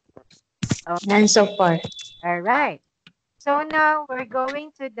 and so forth. None Okay. so far. All right. So now we're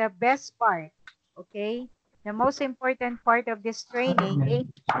going to the best part. Okay. The most important part of this training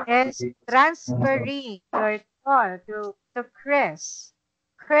is transferring your call to Chris.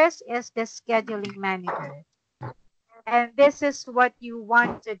 Chris is the scheduling manager. And this is what you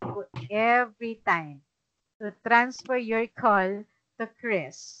want to do every time, to transfer your call to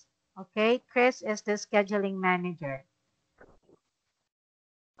Chris. Okay, Chris is the scheduling manager.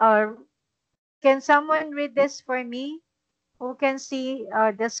 Or can someone read this for me? Who can see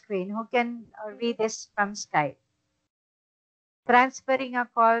the screen? Who can read this from Skype? Transferring a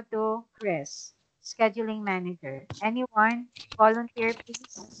call to Chris, scheduling manager. Anyone? Volunteer,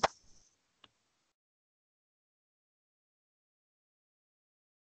 please.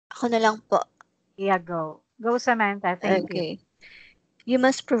 Ako na lang po. Yeah, go. Go, Samantha. Thank you. Okay. You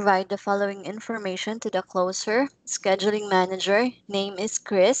must provide the following information to the closer. Scheduling manager, name is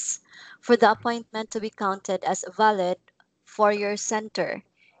Chris. For the appointment to be counted as valid for your center,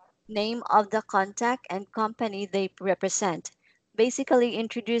 name of the contact and company they represent. Basically,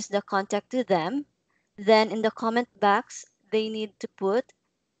 introduce the contact to them. Then, in the comment box, they need to put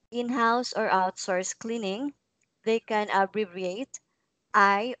in house or outsource cleaning. They can abbreviate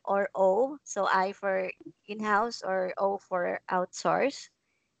I or O. So, I for in house or O for outsource.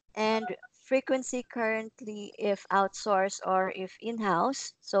 And frequency currently if outsource or if in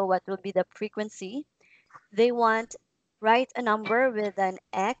house. So, what will be the frequency? They want write a number with an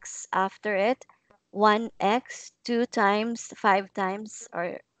X after it, 1x, 2 times, 5 times,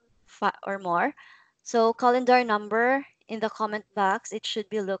 or more. So calendar number in the comment box, it should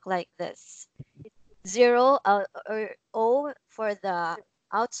be look like this. 0 or O for the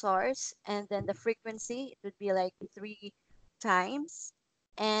outsource, and then the frequency, it would be like 3 times.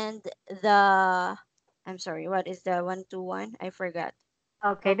 And the, I'm sorry, what is the 121? I forgot.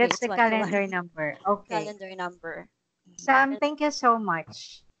 Okay, Okay, that's it's the 1 to 1. calendar number. Okay. Calendar number. Sam, thank you so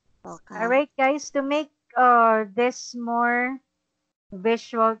much. All Welcome. right, guys, to make this more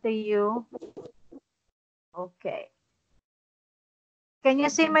visual to you. Okay. Can you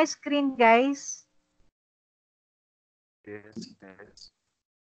see my screen, guys? Yes, yes.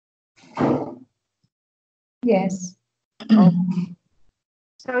 Yes. Okay.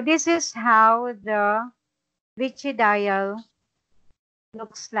 So this is how the Vichy dial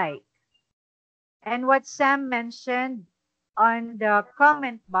looks like. And what Sam mentioned on the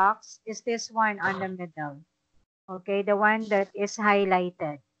comment box is this one on the middle. Okay, the one that is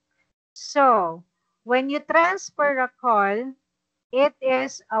highlighted. So, when you transfer a call, it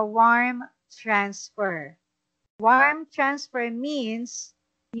is a warm transfer. Warm transfer means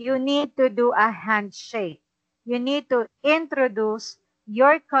you need to do a handshake. You need to introduce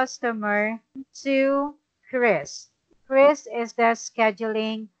your customer to Chris. Chris is the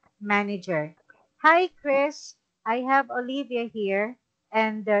scheduling manager. Hi, Chris. I have Olivia here,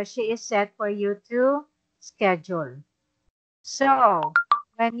 and she is set for you to schedule. So,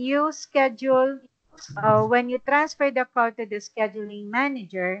 when you schedule when you transfer the call to the scheduling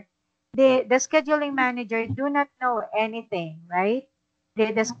manager, the scheduling manager do not know anything, right?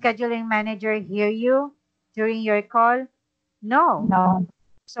 Did the scheduling manager hear you during your call? No. No.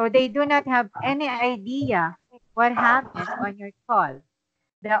 So they do not have any idea what happened on your call.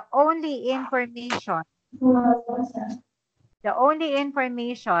 The only information, the only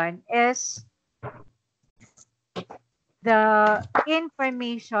information is the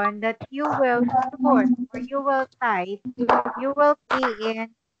information that you will put or you will type, you will key in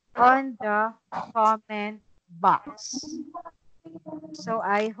on the comment box. So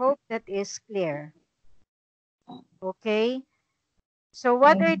I hope that is clear. Okay. So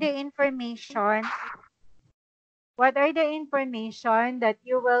what are the information? What are the information that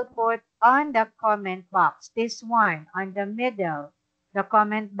you will put on the comment box? This one on the middle, the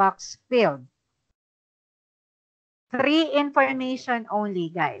comment box field. Three information only,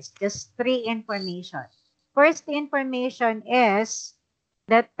 guys. Just three information. First information is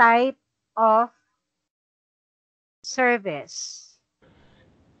the type of service.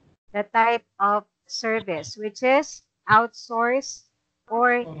 The type of service, which is outsource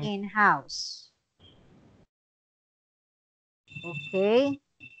or in-house. Okay?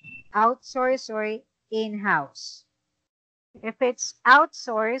 Outsource or in-house. If it's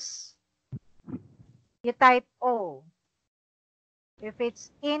outsource, you type O. If it's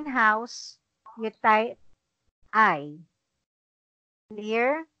in-house, you type I.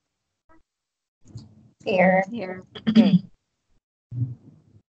 Clear? Here. Here. Okay.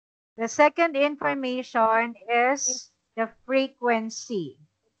 The second information is the frequency.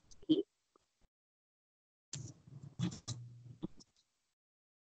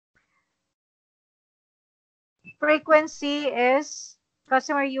 Frequency is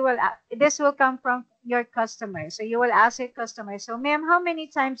customer you will this will come from your customer. So you will ask your customer, so ma'am, how many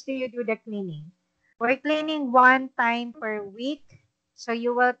times do you do the cleaning? We're cleaning one time per week. So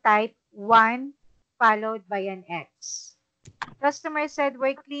you will type one followed by an X. Customer said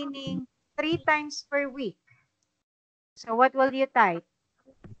we're cleaning 3 times per week. So what will you type?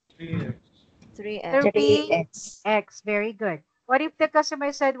 3x. 3x. Very good. What if the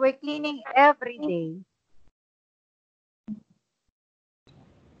customer said we're cleaning every day?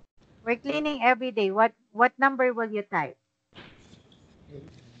 We're cleaning every day. What number will you type?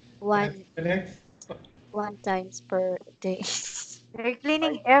 1 times per day. They're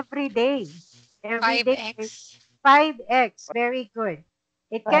cleaning every day. Every day. 5x. 5x. Very good.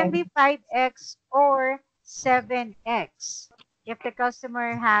 It can be 5x or 7x if the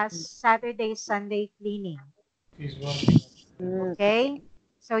customer has Saturday, Sunday cleaning. Mm, Okay?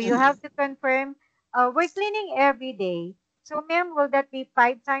 So you have to confirm, we're cleaning every day. So, ma'am, will that be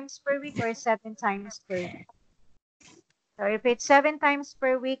 5 times per week or 7 times per week? So if it's 7 times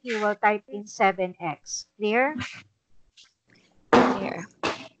per week, you will type in 7x. Clear? here.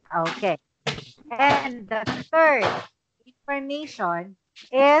 Okay. And the third information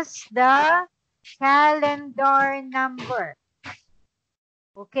is the calendar number.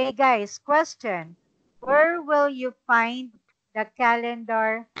 Okay, guys, question. Where will you find the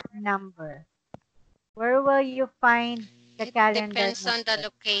calendar number? Where will you find the It calendar depends on the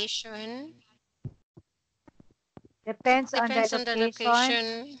number? location. Depends on the Depends on the location.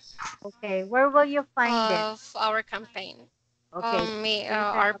 location Okay, where will you find it? of our campaign. Okay, location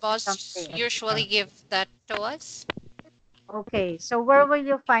Our of the boss campaign. usually give that to us. Okay, so where will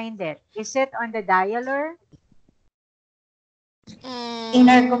you find it? Is it on the dialer? In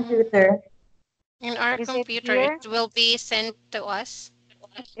our Mm, computer. in our Is it computer, it here? will be sent to us.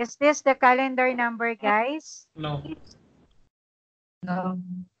 Is this the calendar number, guys? No.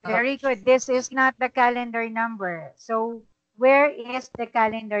 Very good. This is not the calendar number. So where is the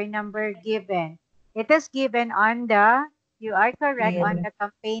calendar number given? It is given on the, you are correct, on the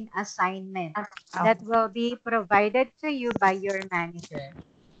campaign assignment that will be provided to you by your manager.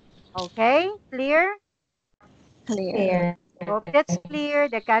 Okay, clear? Clear. Clear. Hope that's clear.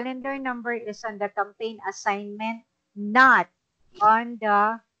 The calendar number is on the campaign assignment, not on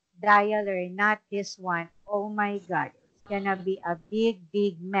the dialer, not this one. Oh my God. It's gonna be a big,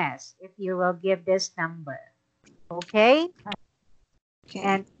 big mess if you will give this number. Okay? Okay.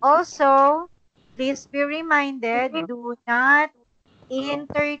 And also, please be reminded, do not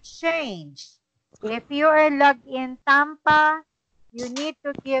interchange. If you are logged in Tampa, you need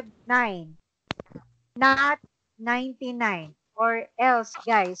to give 9, not 99. Or else,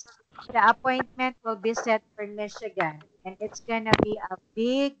 guys, the appointment will be set for Michigan. And it's going to be a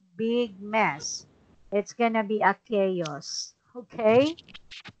big, big mess. It's going to be a chaos. Okay?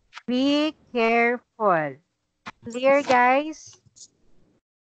 Be careful. Clear, guys?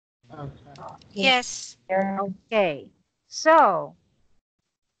 Yes. Okay. So,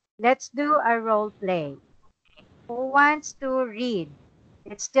 let's do a role play. Who wants to read?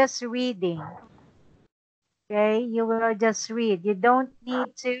 It's just reading. Okay? You will just read. You don't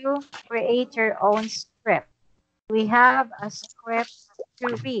need to create your own script. We have a script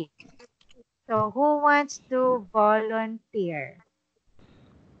to read. So, who wants to volunteer?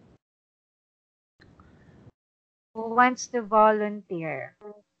 Who wants to volunteer?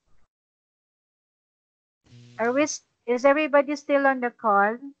 Is everybody still on the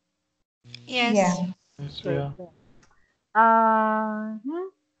call? Yes. Yeah. Okay. Good. Hmm?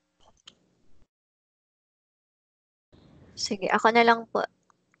 Sige, ako na lang po.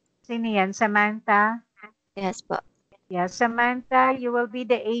 Sino yan? Samantha? Yes po. Yeah, Samantha, you will be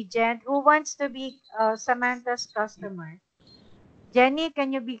the agent. Who wants to be Samantha's customer? Jenny,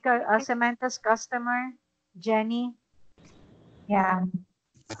 can you be Samantha's customer? Jenny? Yeah.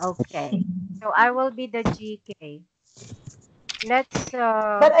 Okay. So I will be the GK. Let's,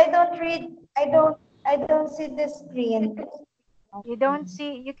 But I don't read. I don't see the screen.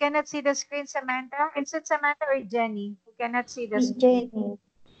 you cannot see the screen, Samantha? Is it Samantha or Jenny? You cannot see the It's screen. Jenny.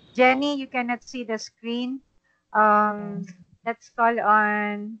 Jenny, you cannot see the screen. Let's call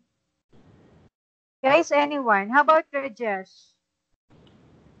on, guys, anyone. How about Rajesh?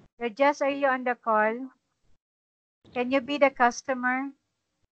 Rajesh, are you on the call? Can you be the customer?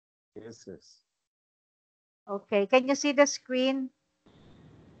 Yes, yes. Okay. Can you see the screen?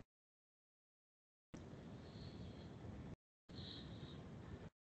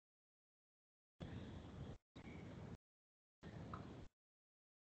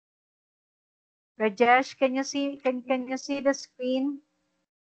 Rajesh, can you see the screen?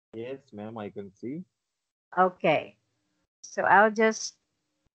 Yes, ma'am, I can see. Okay. So I'll just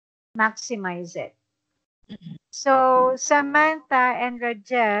maximize it. So Samantha and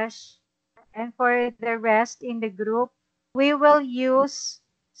Rajesh, and for the rest in the group, we will use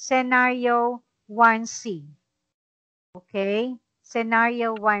scenario 1C. Okay?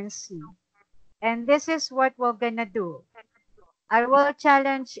 Scenario 1C. And this is what we're gonna do. I will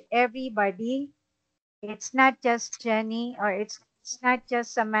challenge everybody. It's not just Jenny or it's not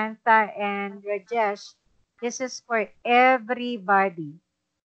just Samantha and Rajesh. This is for everybody.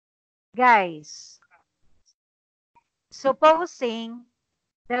 Guys, supposing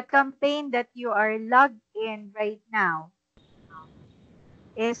the campaign that you are logged in right now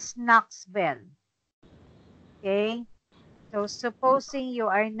is Knoxville. Okay? So supposing you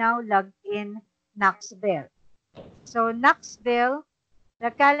are now logged in Knoxville. So Knoxville,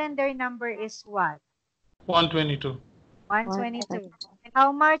 the calendar number is what? 122. 122.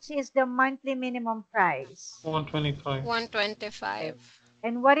 How much is the monthly minimum price? 125. 'Kay. 125.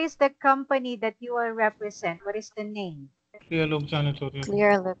 And what is the company that you will represent? What is the name? Clear look janitorial.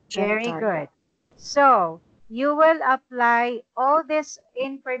 Clear look Very janitorial. good. So, you will apply all this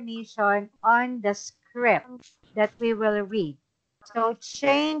information on the script that we will read. So,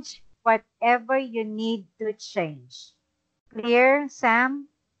 change whatever you need to change. Clear, Sam?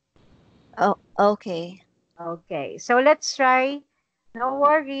 Oh, okay. Okay. So, let's try. No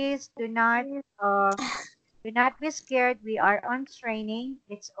worries. Do not be scared. We are on training.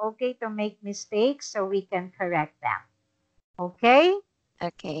 It's okay to make mistakes so we can correct them. Okay?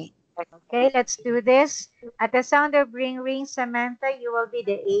 Okay. Okay, let's do this. At the sound of ring ring, Samantha, you will be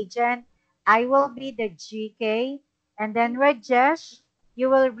the agent. I will be the GK. And then Rajesh, you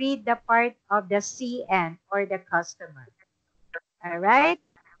will read the part of the CN or the customer. All right,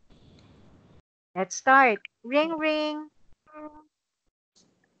 let's start. Ring ring.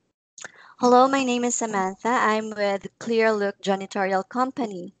 Hello, my name is Samantha. I'm with Clear Look Janitorial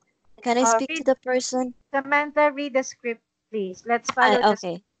Company. Can I speak to Read, the person? Samantha, read the script, please. Let's follow the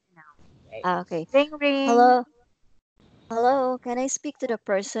Okay. script now. Okay. Okay. Ring ring. Hello. Hello. Can I speak to the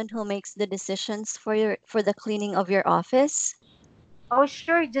person who makes the decisions for the cleaning of your office? Oh,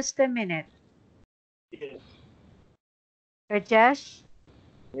 sure, just a minute. Yes. Rajesh,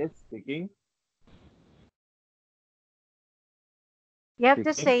 Yes, speaking. you have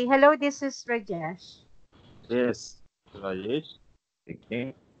to Speaking. say, hello, this is Rajesh. Yes, Rajesh.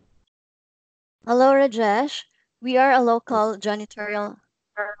 Speaking. Hello, Rajesh. We are a Yes. local janitorial.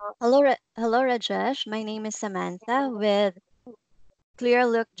 Hello, Rajesh. My name is Samantha with Clear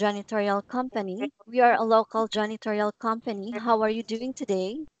Look Janitorial Company. We are a local janitorial company. How are you doing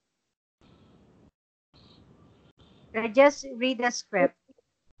today? Rajesh, read the script.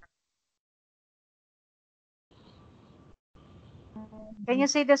 Can you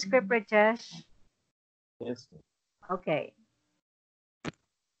say the script, Rajesh? Yes. Okay.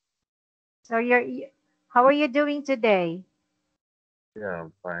 So how are you doing today? Yeah,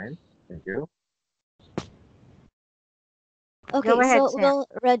 I'm fine. Thank you. Go Okay, ahead, so Sam.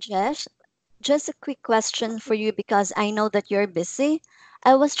 Rajesh, just a quick question for you because I know that you're busy.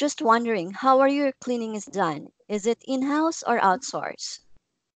 I was just wondering, how are your cleaning is done? Is it in-house or outsourced?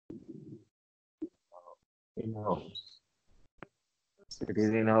 In-house. It is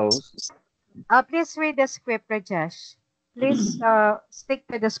in-house. Please read the script, Rajesh. Please stick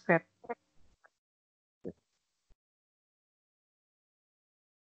to the script.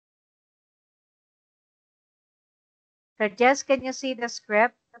 Rajesh, can you see the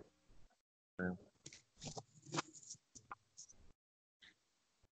script? Yeah.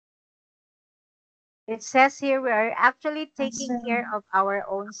 It says here we are actually taking care of our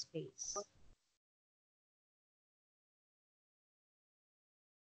own space.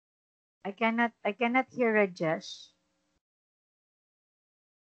 I cannot hear Rajesh.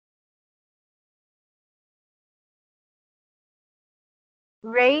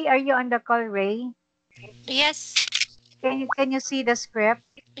 Ray, are you on the call, Ray? Yes. Can you see the script?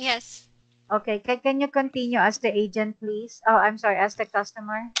 Yes. Okay, can you continue as the agent, please? Oh, I'm sorry, as the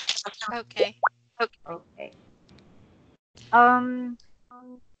customer. Okay. Okay. Um,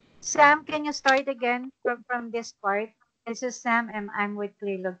 Sam, can you start again from this part? This is Sam, and I'm with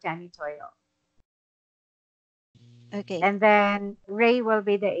Clearlook Janitorial. Okay. And then Ray will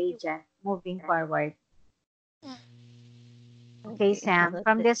be the agent moving forward. Okay, Okay. Sam,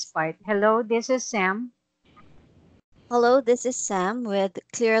 from this part. Hello, this is Sam. Hello, this is Sam with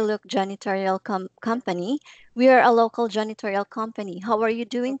Clear Look Janitorial Company. We are a local janitorial company. How are you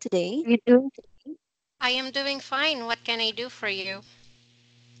doing today? I am doing fine. What can I do for you?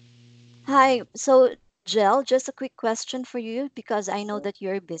 Hi. So, Jel, just a quick question for you because I know that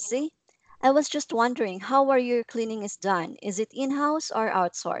you're busy. I was just wondering, how are your cleaning is done? Is it in-house or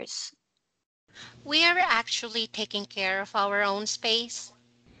outsourced? We are actually taking care of our own space.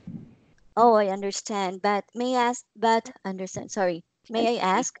 Oh, I understand. But may I ask, but understand, sorry. May I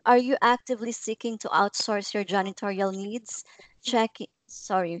ask, are you actively seeking to outsource your janitorial needs? Check,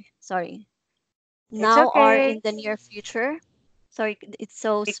 sorry. It's Now or okay. in the near future? Sorry, it's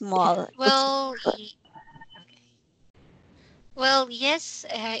so small. It's Well, okay. Well, yes,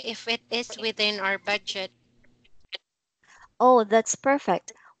 if it is within our budget. Oh, that's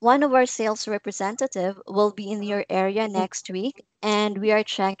perfect. One of our sales representative will be in your area next week, and we are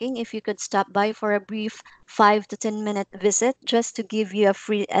checking if you could stop by for a brief 5 to 10-minute visit just to give you a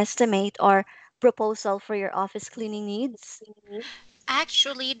free estimate or proposal for your office cleaning needs.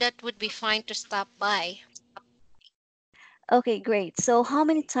 Actually, that would be fine to stop by. Okay, great. So how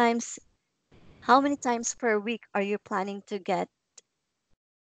many times per week are you planning to get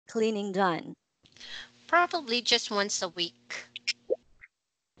cleaning done? Probably just once a week.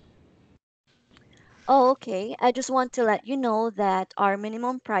 Oh, okay. I just want to let you know that our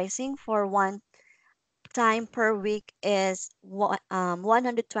minimum pricing for one time per week is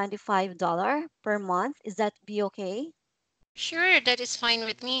 $125 per month. Is that be okay? Sure, that is fine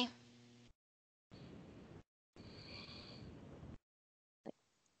with me.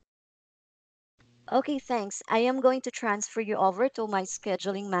 Okay, thanks. I am going to transfer you over to my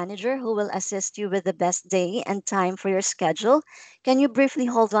scheduling manager who will assist you with the best day and time for your schedule. Can you briefly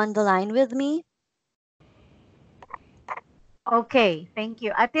hold on the line with me? Okay, thank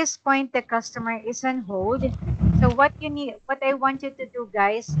you. At this point, the customer is on hold. So what I want you to do,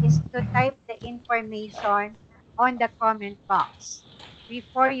 guys, is to type the information on the comment box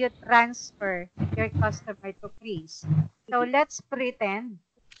before you transfer your customer to Chris. So let's pretend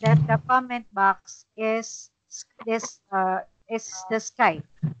that the comment box is the Skype.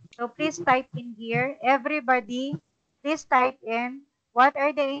 So please type in here, everybody. Please type in what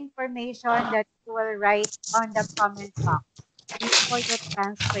are the information that you will write on the comment box before you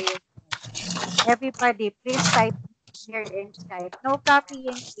transfer your call. Everybody, please type here in Skype. No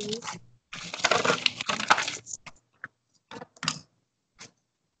copying, please.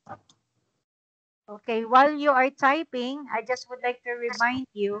 Okay, while you are typing, I just would like to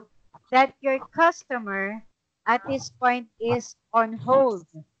remind you that your customer at this point is on hold,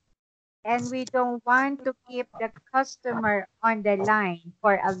 and we don't want to keep the customer on the line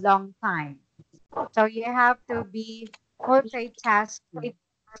for a long time. So you have to be multitasking.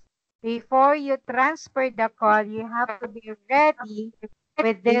 Before you transfer the call, you have to be ready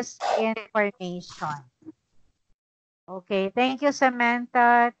with this information. Okay, thank you,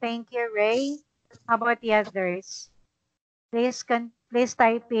 Samantha. Thank you, Ray. How about the others? Please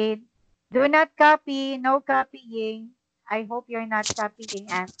type in. Do not copy, no copying. I hope you're not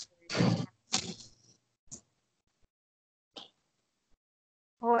copying answers.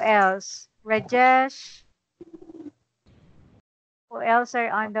 Who else? Rajesh. Who else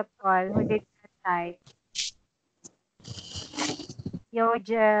are on the call? Who did not type?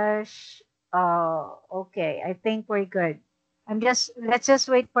 Yojesh. Oh, okay. I think we're good. Let's just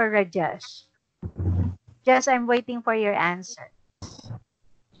wait for Rajesh. Just I'm waiting for your answer.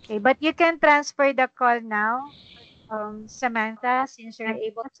 Okay, but you can transfer the call now, Samantha, since you're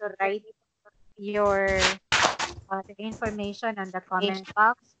able to write your the information on the comment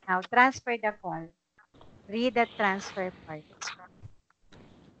box. Now transfer the call. Read the transfer part.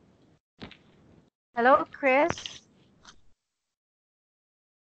 Hello, Chris.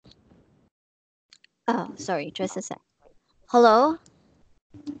 Oh, sorry, just a sec. Hello?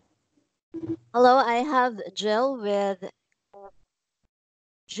 Hello, I have Jill with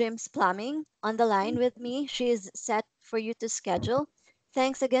Jim's Plumbing on the line with me. She is set for you to schedule.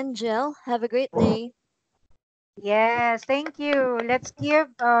 Thanks again, Jill. Have a great day. Yes, thank you. Let's give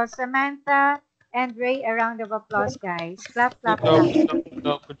Samantha and Ray a round of applause, guys. Clap, Good clap, job, clap. good job, good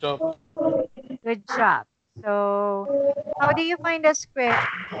job, good job. Good job. So, how do you find the script,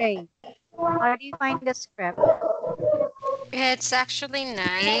 Ray? How do you find the script? It's actually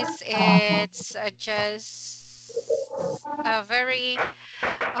nice. It's just a very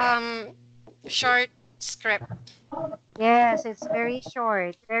um short script. Yes, it's very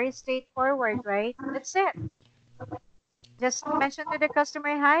short, very straightforward, right? That's it. Just mention to the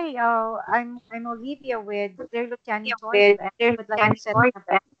customer, "Hi, I'm Olivia with Clear Look Janitorial, and I would like to set up an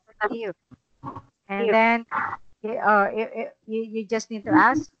appointment with you." And then you just need to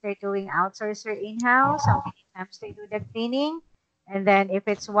ask if they're doing outsource or in-house, how many times they do the cleaning. And then if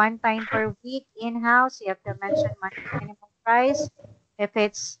it's one time per week in-house, you have to mention monthly minimum price. If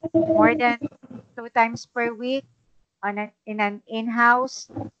it's more than two times per week in an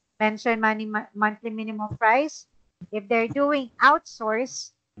in-house, mention monthly minimum price. If they're doing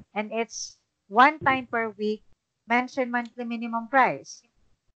outsource and it's one time per week, mention monthly minimum price.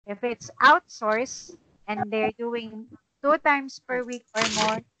 If it's outsource and they're doing 2 times per week or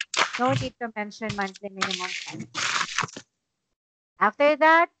more, no need to mention monthly minimum tax. After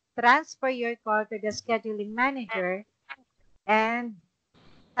that, transfer your call to the scheduling manager and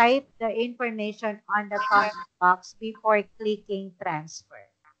type the information on the comment box before clicking transfer.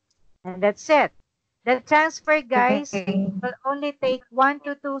 And that's it. The transfer, guys, Okay. will only take 1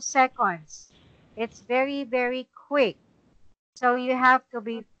 to 2 seconds. It's very, very quick. So you have to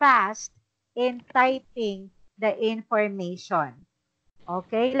be fast in typing the information.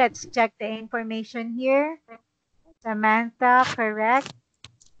 Okay, let's check the information here. Samantha, correct.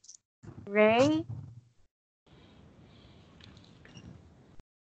 Ray,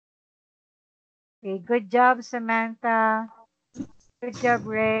 okay, good job, Samantha. Good job,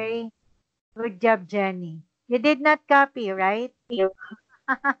 Ray. Good job, Jenny. You did not copy, right?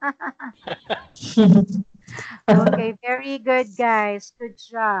 Okay, very good, guys. Good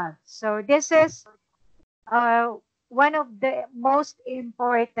job. So this is uh, one of the most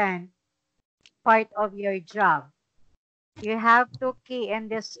important part of your job. You have to key in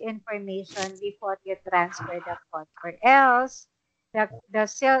this information before you transfer the code, or else the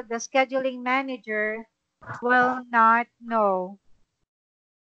scheduling manager will not know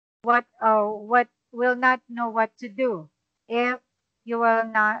what will not know what to do if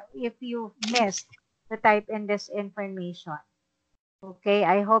if you missed to type in this information. Okay,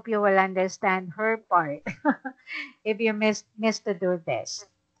 I hope you will understand her part if you missed to do this.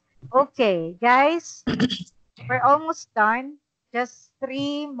 Okay, guys, we're almost done. Just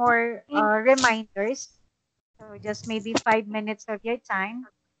three more reminders. So just maybe 5 minutes of your time.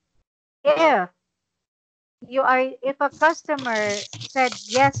 If if a customer said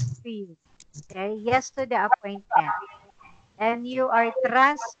yes to you, okay, yes to the appointment, and you are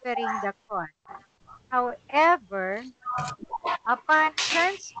transferring the call. However, upon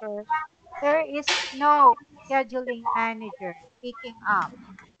transfer, there is no scheduling manager picking up.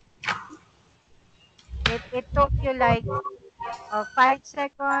 It took you like 5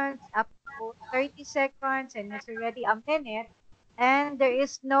 seconds up to 30 seconds, and it's already a minute, and there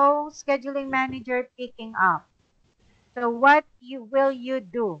is no scheduling manager picking up. So what will you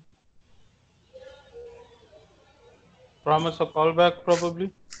do? Promise a callback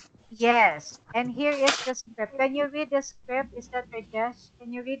probably. Yes, and here is the script. Can you read the script? Is that Rajesh?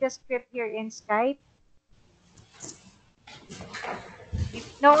 Can you read the script here in Skype?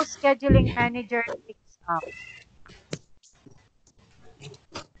 If no scheduling manager picks up.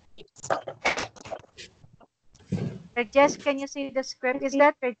 Rajesh, can you see the script? Is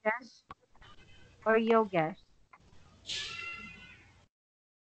that Rajesh or Yogesh?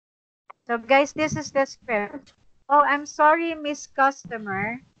 So guys, this is the script. Oh, I'm sorry, Miss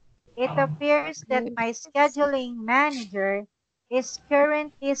Customer. It appears that my scheduling manager is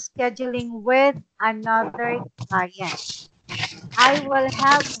currently scheduling with another client. I will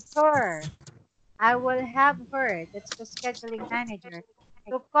have her, I will have her, that's the scheduling manager,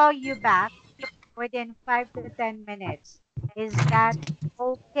 to call you back within 5 to 10 minutes. Is that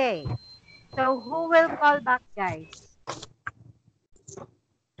okay? So who will call back, guys?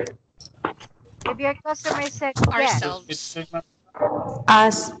 If your customer said yes, The Ourselves. scheduling man-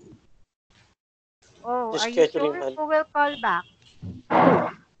 Us. oh, The are you scheduling sure? man, Who will call back? Who?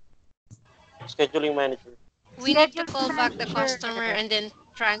 scheduling manager. We need to Scheduling call back the manager. customer and then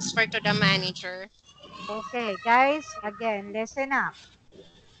transfer to the manager. Okay, guys, again, listen up.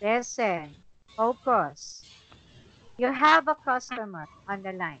 Listen. Focus. You have a customer on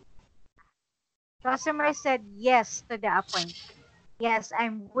the line. Customer said yes to the appointment. Yes,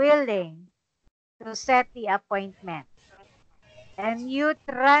 I'm willing to set the appointment. And you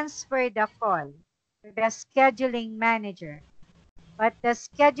transfer the call to the scheduling manager. But the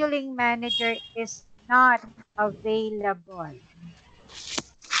scheduling manager is not available.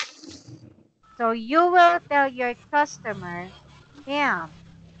 So you will tell your customer, ma'am,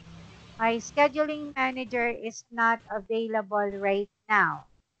 my scheduling manager is not available right now,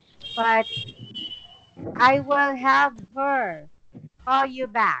 but I will have her call you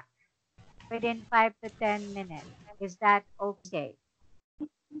back within 5 to 10 minutes. Is that okay?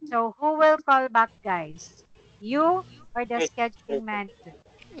 So who will call back, guys? You or the scheduling Manager.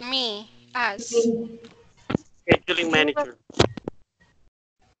 manager? Me, us. Scheduling You will, manager.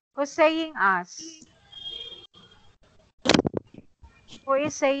 who's saying us? Who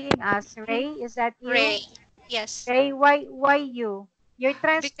is saying us? Ray, is that you? Ray. Yes. Ray, why you? You're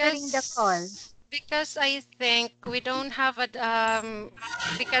transferring the call. Because I think we don't have a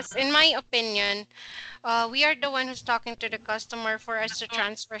because in my opinion, we are the one who's talking to the customer for us to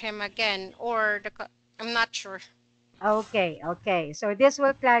transfer him again, or I'm not sure. Okay, okay. So this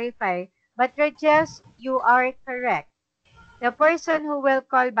will clarify. But Rajesh, you are correct. The person who will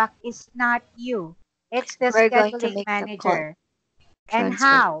call back is not you. It's the We're going to scheduling make the call manager. And transfer.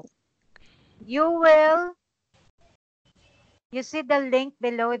 how? You will, you see the link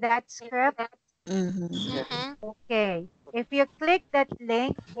below that script? Mm-hmm. Yes. Mm-hmm. Okay. If you click that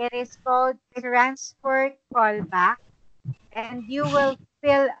link, it is called transfer callback, and you will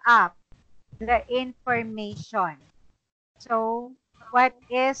fill up the information. So, what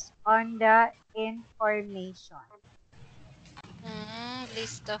is on the information?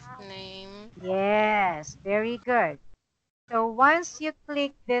 List of name. Yes, very good. So, once you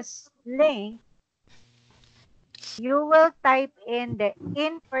click this link, you will type in the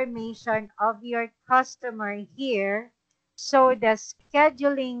information of your customer here so the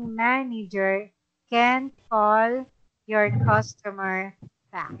scheduling manager can call your customer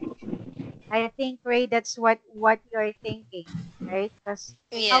back. I think, Ray, that's what you're thinking, right? Because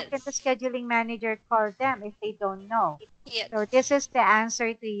how can the Yes. scheduling manager call them if they don't know? So Yes. this is the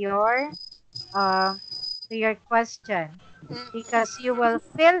answer uh, to your question, Mm-hmm. because you will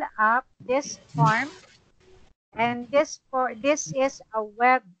fill up this form, and this is a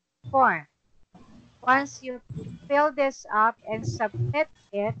web form. Once you fill this up and submit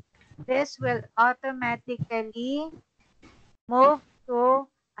it, this will automatically move to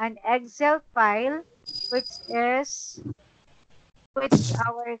an Excel file, which is which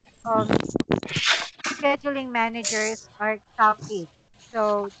our scheduling managers are copied.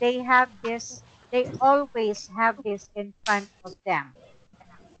 So they always have this in front of them.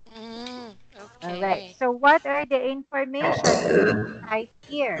 All right. Okay. So what are the information you need to type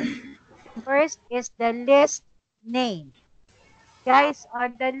here? First is the list name. Guys,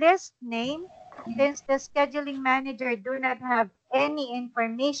 on the list name, since the scheduling manager do not have any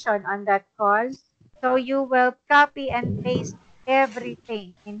information on that call, so you will copy and paste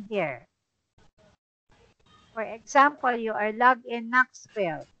everything in here. For example, you are logged in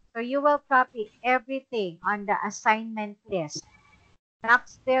Knoxville. So you will copy everything on the assignment list.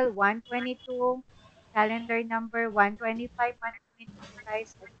 Knoxville 122, calendar number 125,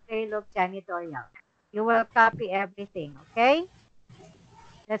 126, and scale of janitorial. You will copy everything, okay?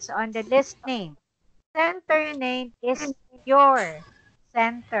 That's on the list name. Center name is your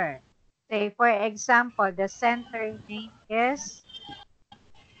center. Say, for example, the center name is,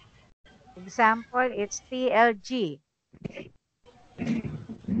 example, it's TLG.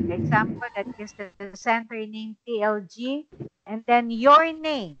 Example, that is the center name TLG. And then your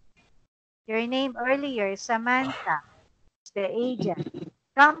name earlier, Samantha, is the agent.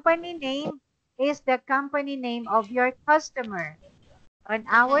 Company name is the company name of your customer. On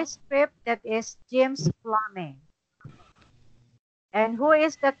our Mm-hmm. script, that is Jim's Plumbing. And who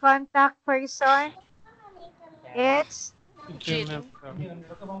is the contact person? It's Jim Jill. himself.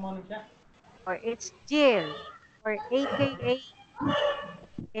 it's Jill, or AKA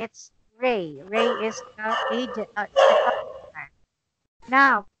it's Ray. Ray is the agent, is the customer.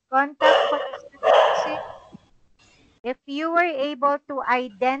 Now, contact person usage. If you were able to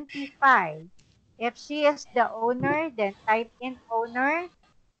identify if she is the owner, then type in owner.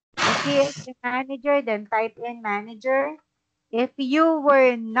 If he is the manager, then type in manager. If you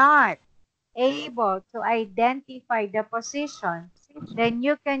were not able to identify the position, then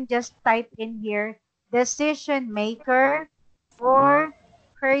you can just type in here decision maker or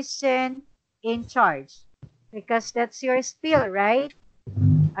person in charge, because that's your spiel, right?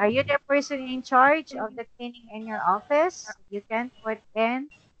 Are you the person in charge of the cleaning in your office? You can put in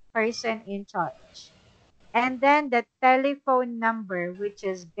person in charge. And then the telephone number, which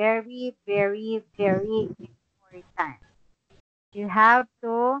is very, very, very important. You have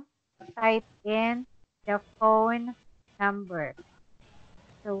to type in the phone number.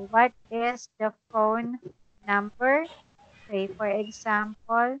 So what is the phone number? Say, for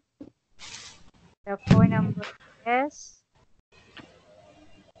example, the phone number is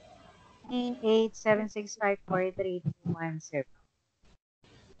 987654310.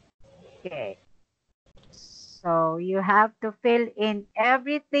 Okay. So you have to fill in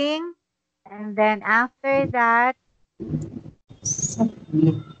everything, and then after that,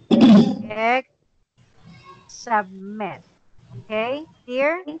 click submit. Okay,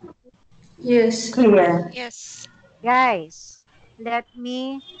 clear? Yes. Clear. Yes. Guys, let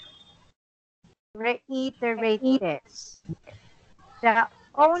me reiterate this. The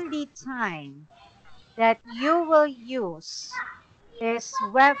only time that you will use this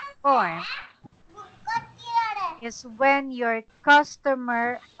web form is when your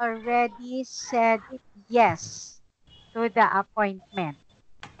customer already said yes to the appointment.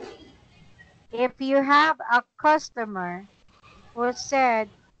 If you have a customer who said,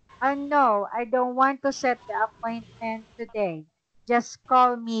 No, I don't want to set the appointment today. Just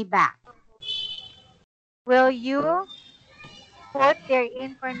call me back. Will you put their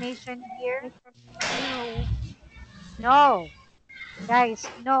information here? No. No.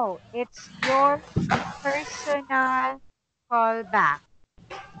 Guys, no. It's your personal callback.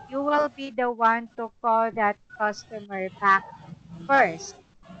 You will be the one to call that customer back first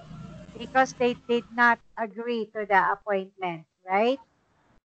because they did not agree to the appointment, right?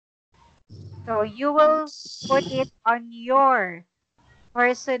 So you will put it on your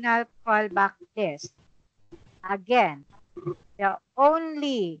personal callback list. Again, the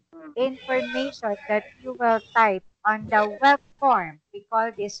only information that you will type on the web form, we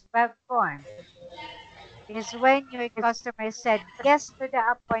call this web form, is when your customer said yes to the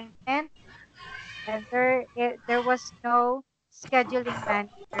appointment and there was no scheduling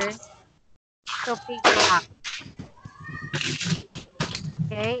manager to pick you up.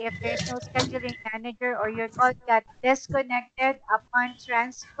 Okay, if there's no scheduling manager or your call got disconnected upon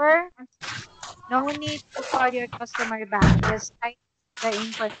transfer, no need to call your customer back. Just type the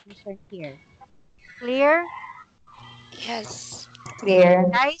information here. Clear? Yes. Clear.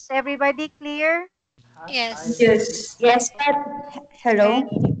 Guys, everybody clear? Yes. Yes. Yes, but Thank hello?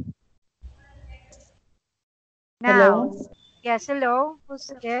 you. Now, Hello? yes, hello.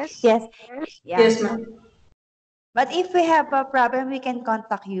 Who's this? Yes. Yeah. Yes, ma'am. But if we have a problem, we can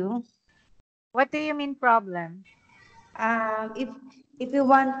contact you. What do you mean problem? If you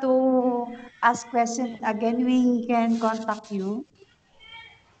want to ask question again, we can contact you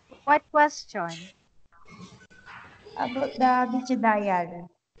What question? about the beach dial.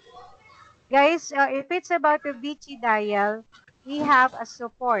 Guys, if it's about the Vici dial, we have a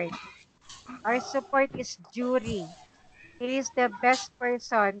support. Our support is Jury. He is the best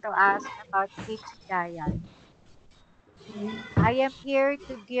person to ask about Vici dial. I am here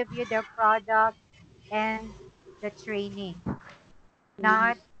to give you the product and the training,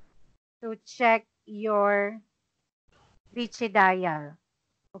 not to check your Vici dial.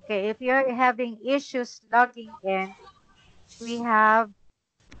 Okay, if you're having issues logging in, we have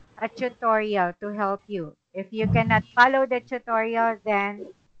a tutorial to help you. If you cannot follow the tutorial, then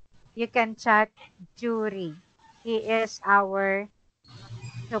you can chat Jury. He is our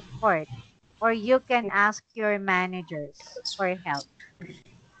support. Or you can ask your managers for help.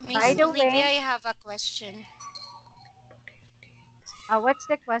 By Miss the Olivia, way, I have a question. what's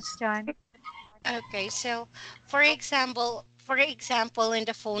the question? Okay, so for example, in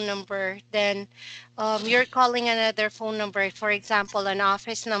the phone number, then you're calling another phone number, for example, an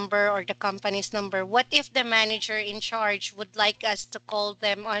office number or the company's number. What if the manager in charge would like us to call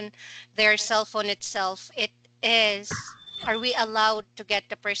them on their cell phone itself? Are we allowed to get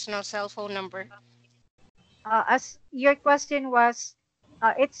the personal cell phone number? As your question was,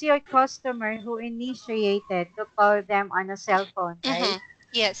 it's your customer who initiated to call them on a cell phone, Mm-hmm. right?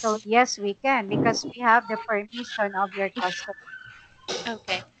 So Yes. yes, we can because we have the permission of your customer.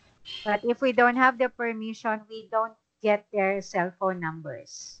 Okay. But if we don't have the permission, we don't get their cell phone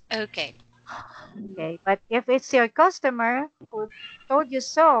numbers. Okay. Okay. But if it's your customer who told you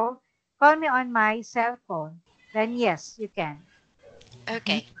so, call me on my cell phone. Then yes, you can.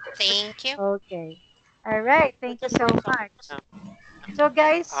 Okay. Thank you. Okay. All right. So Thank you just for so example, much. So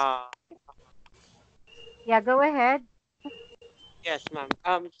guys, uh, yeah, go ahead. yes, ma'am.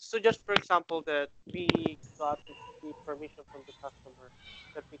 So just for example, that we got the permission from the customer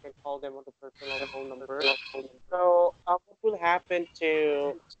that we can call them on the personal phone number. So, what will happen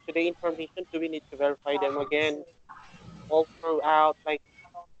to the information? Do we need to verify them again all throughout, like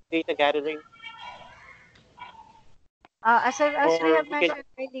data gathering, As we or have we can? mentioned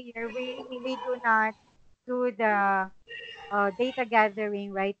earlier, we do not do the data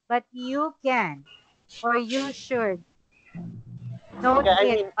gathering, right? But you can or you should note Yeah, I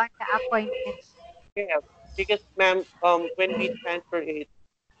it mean, on the appointment sheet. yeah, because ma'am, when we transfer it,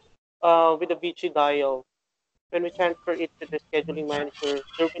 with the VG dial, when we transfer it to the scheduling manager,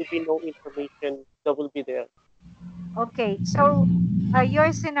 there will be no information that will be there. Okay, so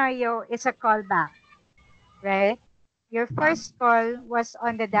your scenario is a callback, right? Your first call was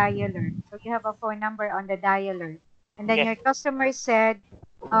on the dialer. So you have a phone number on the dialer. And then Yes. your customer said,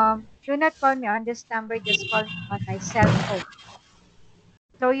 do not call me on this number, just call me on my cell phone.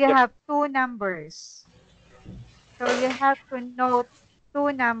 So you Yep. have two numbers. So you have to note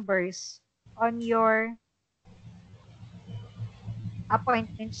two numbers on your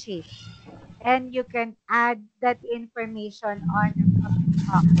appointment sheet. And you can add that information on the comment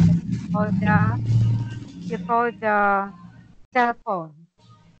box that you call the cell phone.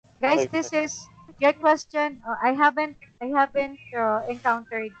 Guys, Okay. this is your question. I haven't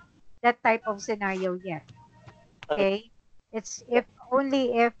encountered that type of scenario yet. Okay. Okay? It's if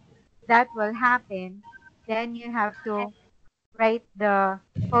only if that will happen, then you have to write the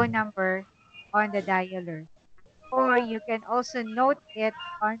phone number on the dialer. Or you can also note it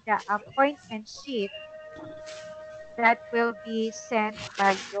on the appointment sheet that will be sent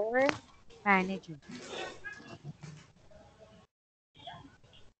by your manager.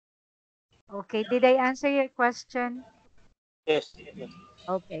 Okay, did I answer your question? Yes. Yes.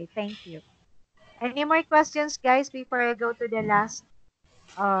 Okay, thank you. Any more questions, guys, before I go to the last,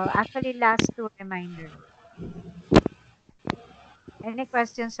 actually last two reminder? Any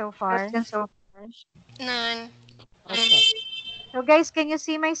questions so far? None. Okay. So, guys, can you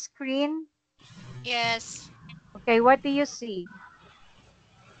see my screen? Yes. Okay, what do you see?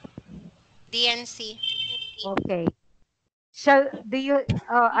 DNC. Okay. Shall do you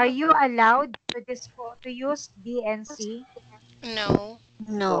are you allowed to to use DNC? No. No.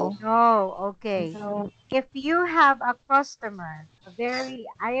 No. No. Okay. If you have a customer, a very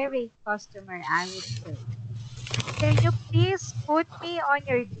irate customer, I would say, can you please put me on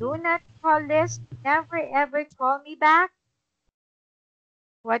your do not call list? Never ever call me back.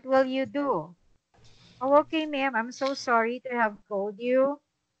 What will you do? Oh, okay, ma'am. I'm so sorry to have called you.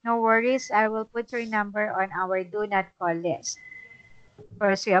 No worries. I will put your number on our do not call list.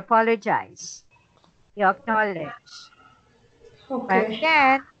 First, you apologize. You acknowledge. But Okay.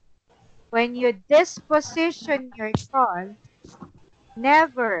 then, when you disposition your call,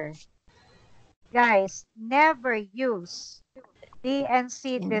 never, guys, never use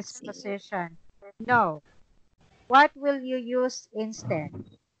DNC DNC. disposition. No. What will you use instead?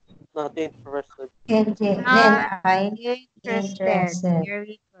 Not interested. Not NI interested. interested.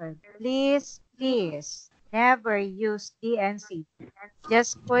 Very good. Please, please, never use DNC.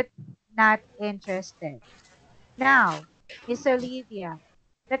 Just put not interested. Now, Miss Olivia,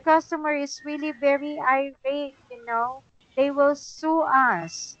 the customer is really very irate, you know. They will sue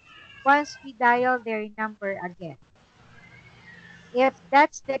us once we dial their number again. If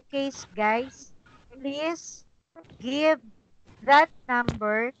that's the case, guys, please give that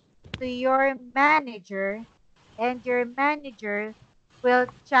number to your manager, and your manager will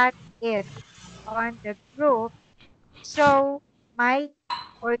chat it on the group so Mike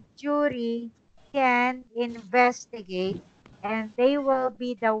or jury can investigate, and they will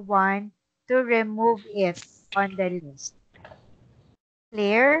be the one to remove it on the list.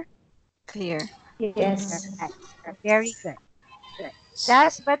 Clear? Clear. All Yes. right. Very good.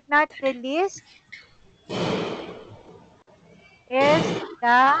 Last but not the least is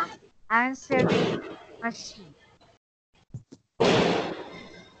the answering machine.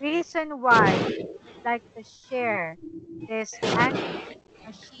 Reason why I'd like to share this answering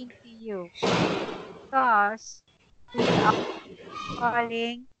machine to you because we are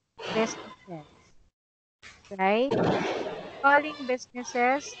calling businesses, right? Calling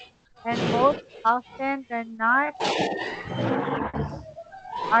businesses, and most often than not,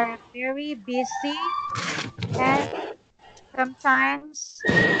 are very busy, and sometimes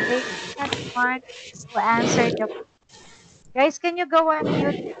they do not want to answer the. Guys, can you go on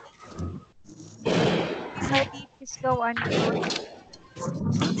mute? Everybody, please go on mute.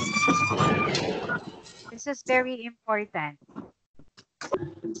 This is very important.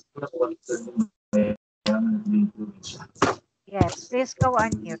 Yes, please go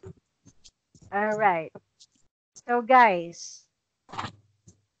on mute. All right. So, guys,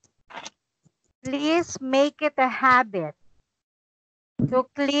 please make it a habit to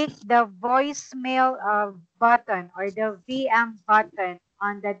click the voicemail button or the VM button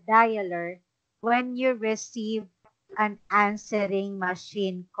on the dialer when you receive an answering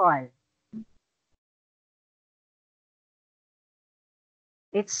machine call.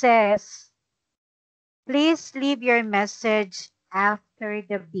 It says, please leave your message after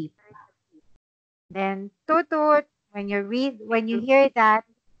the beep. Then toot toot, when you hear that,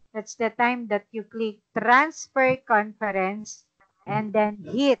 that's the time that you click transfer conference and then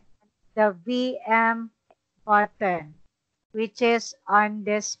hit the VM button, which is on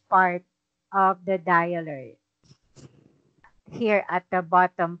this part of the dialer here at the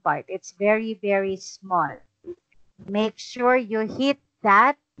bottom part. It's very, very small. Make sure you hit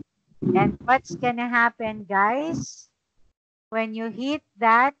that. And what's gonna happen, guys? When you hit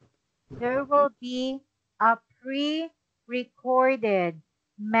that, there will be a pre-recorded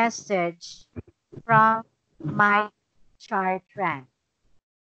message from my Chartran.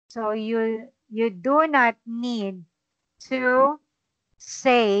 So you do not need to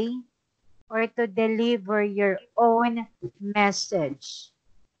say or to deliver your own message.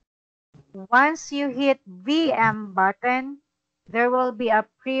 Once you hit VM button, there will be a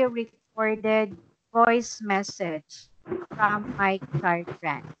pre-recorded voice message from my chart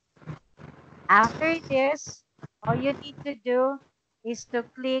brand. After this, all you need to do is to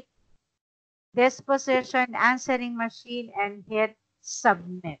click this position answering machine and hit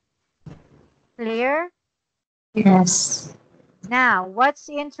submit. Clear? Yes. Now, what's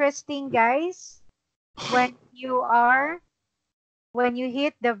interesting, guys? When you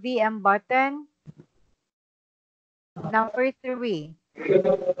hit the VM button, number 3,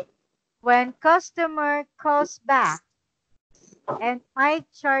 when customer calls back and my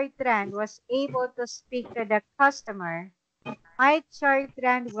Chartrand was able to speak to the customer, my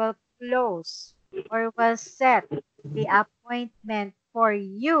Chartrand will close or will set the appointment for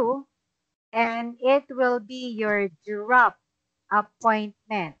you, and it will be your drop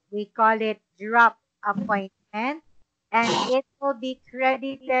appointment. We call it drop appointment, and it will be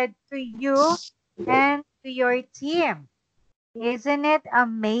credited to you and to your team. Isn't it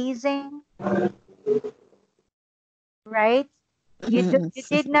amazing? Right? You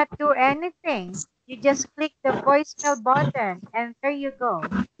did not do anything. You just click the voicemail button and there you go.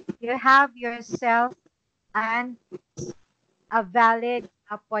 You have yourself an a valid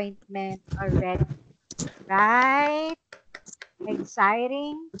appointment already. Right?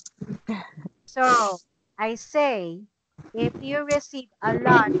 Exciting. So I say, if you receive a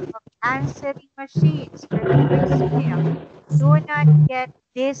lot of answering machines or voicemail, do not get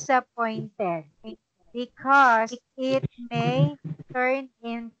disappointed because it may turn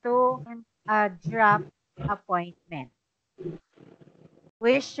into a drop appointment.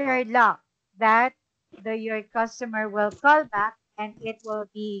 Wish your luck that your customer will call back and it will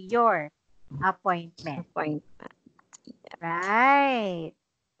be your appointment. Point. Right.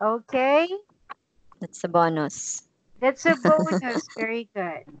 Okay. That's a bonus. That's a bonus. Very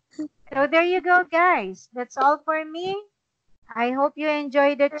good. So there you go, guys. That's all for me. I hope you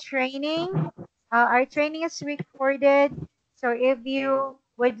enjoyed the training. Our training is recorded. So if you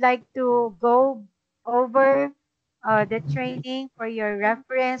would like to go over the training for your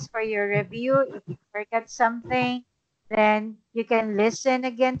reference, for your review, if you forgot something, then you can listen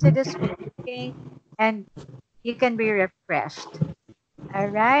again to this recording and you can be refreshed. All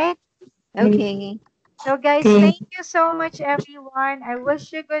right. Okay. So guys, Okay. thank you so much everyone. I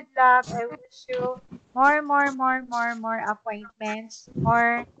wish you good luck. I wish you more appointments,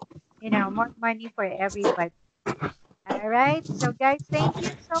 more money for everybody. All right. So guys, thank you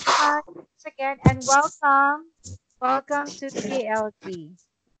so much once again and welcome. Welcome to TLG.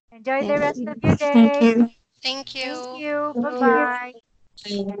 Enjoy the Thank rest of you. your Thank day. you. Thank Thank you. you. Thank you. Bye-bye.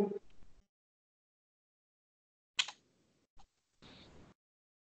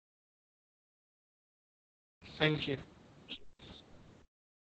 Thank you.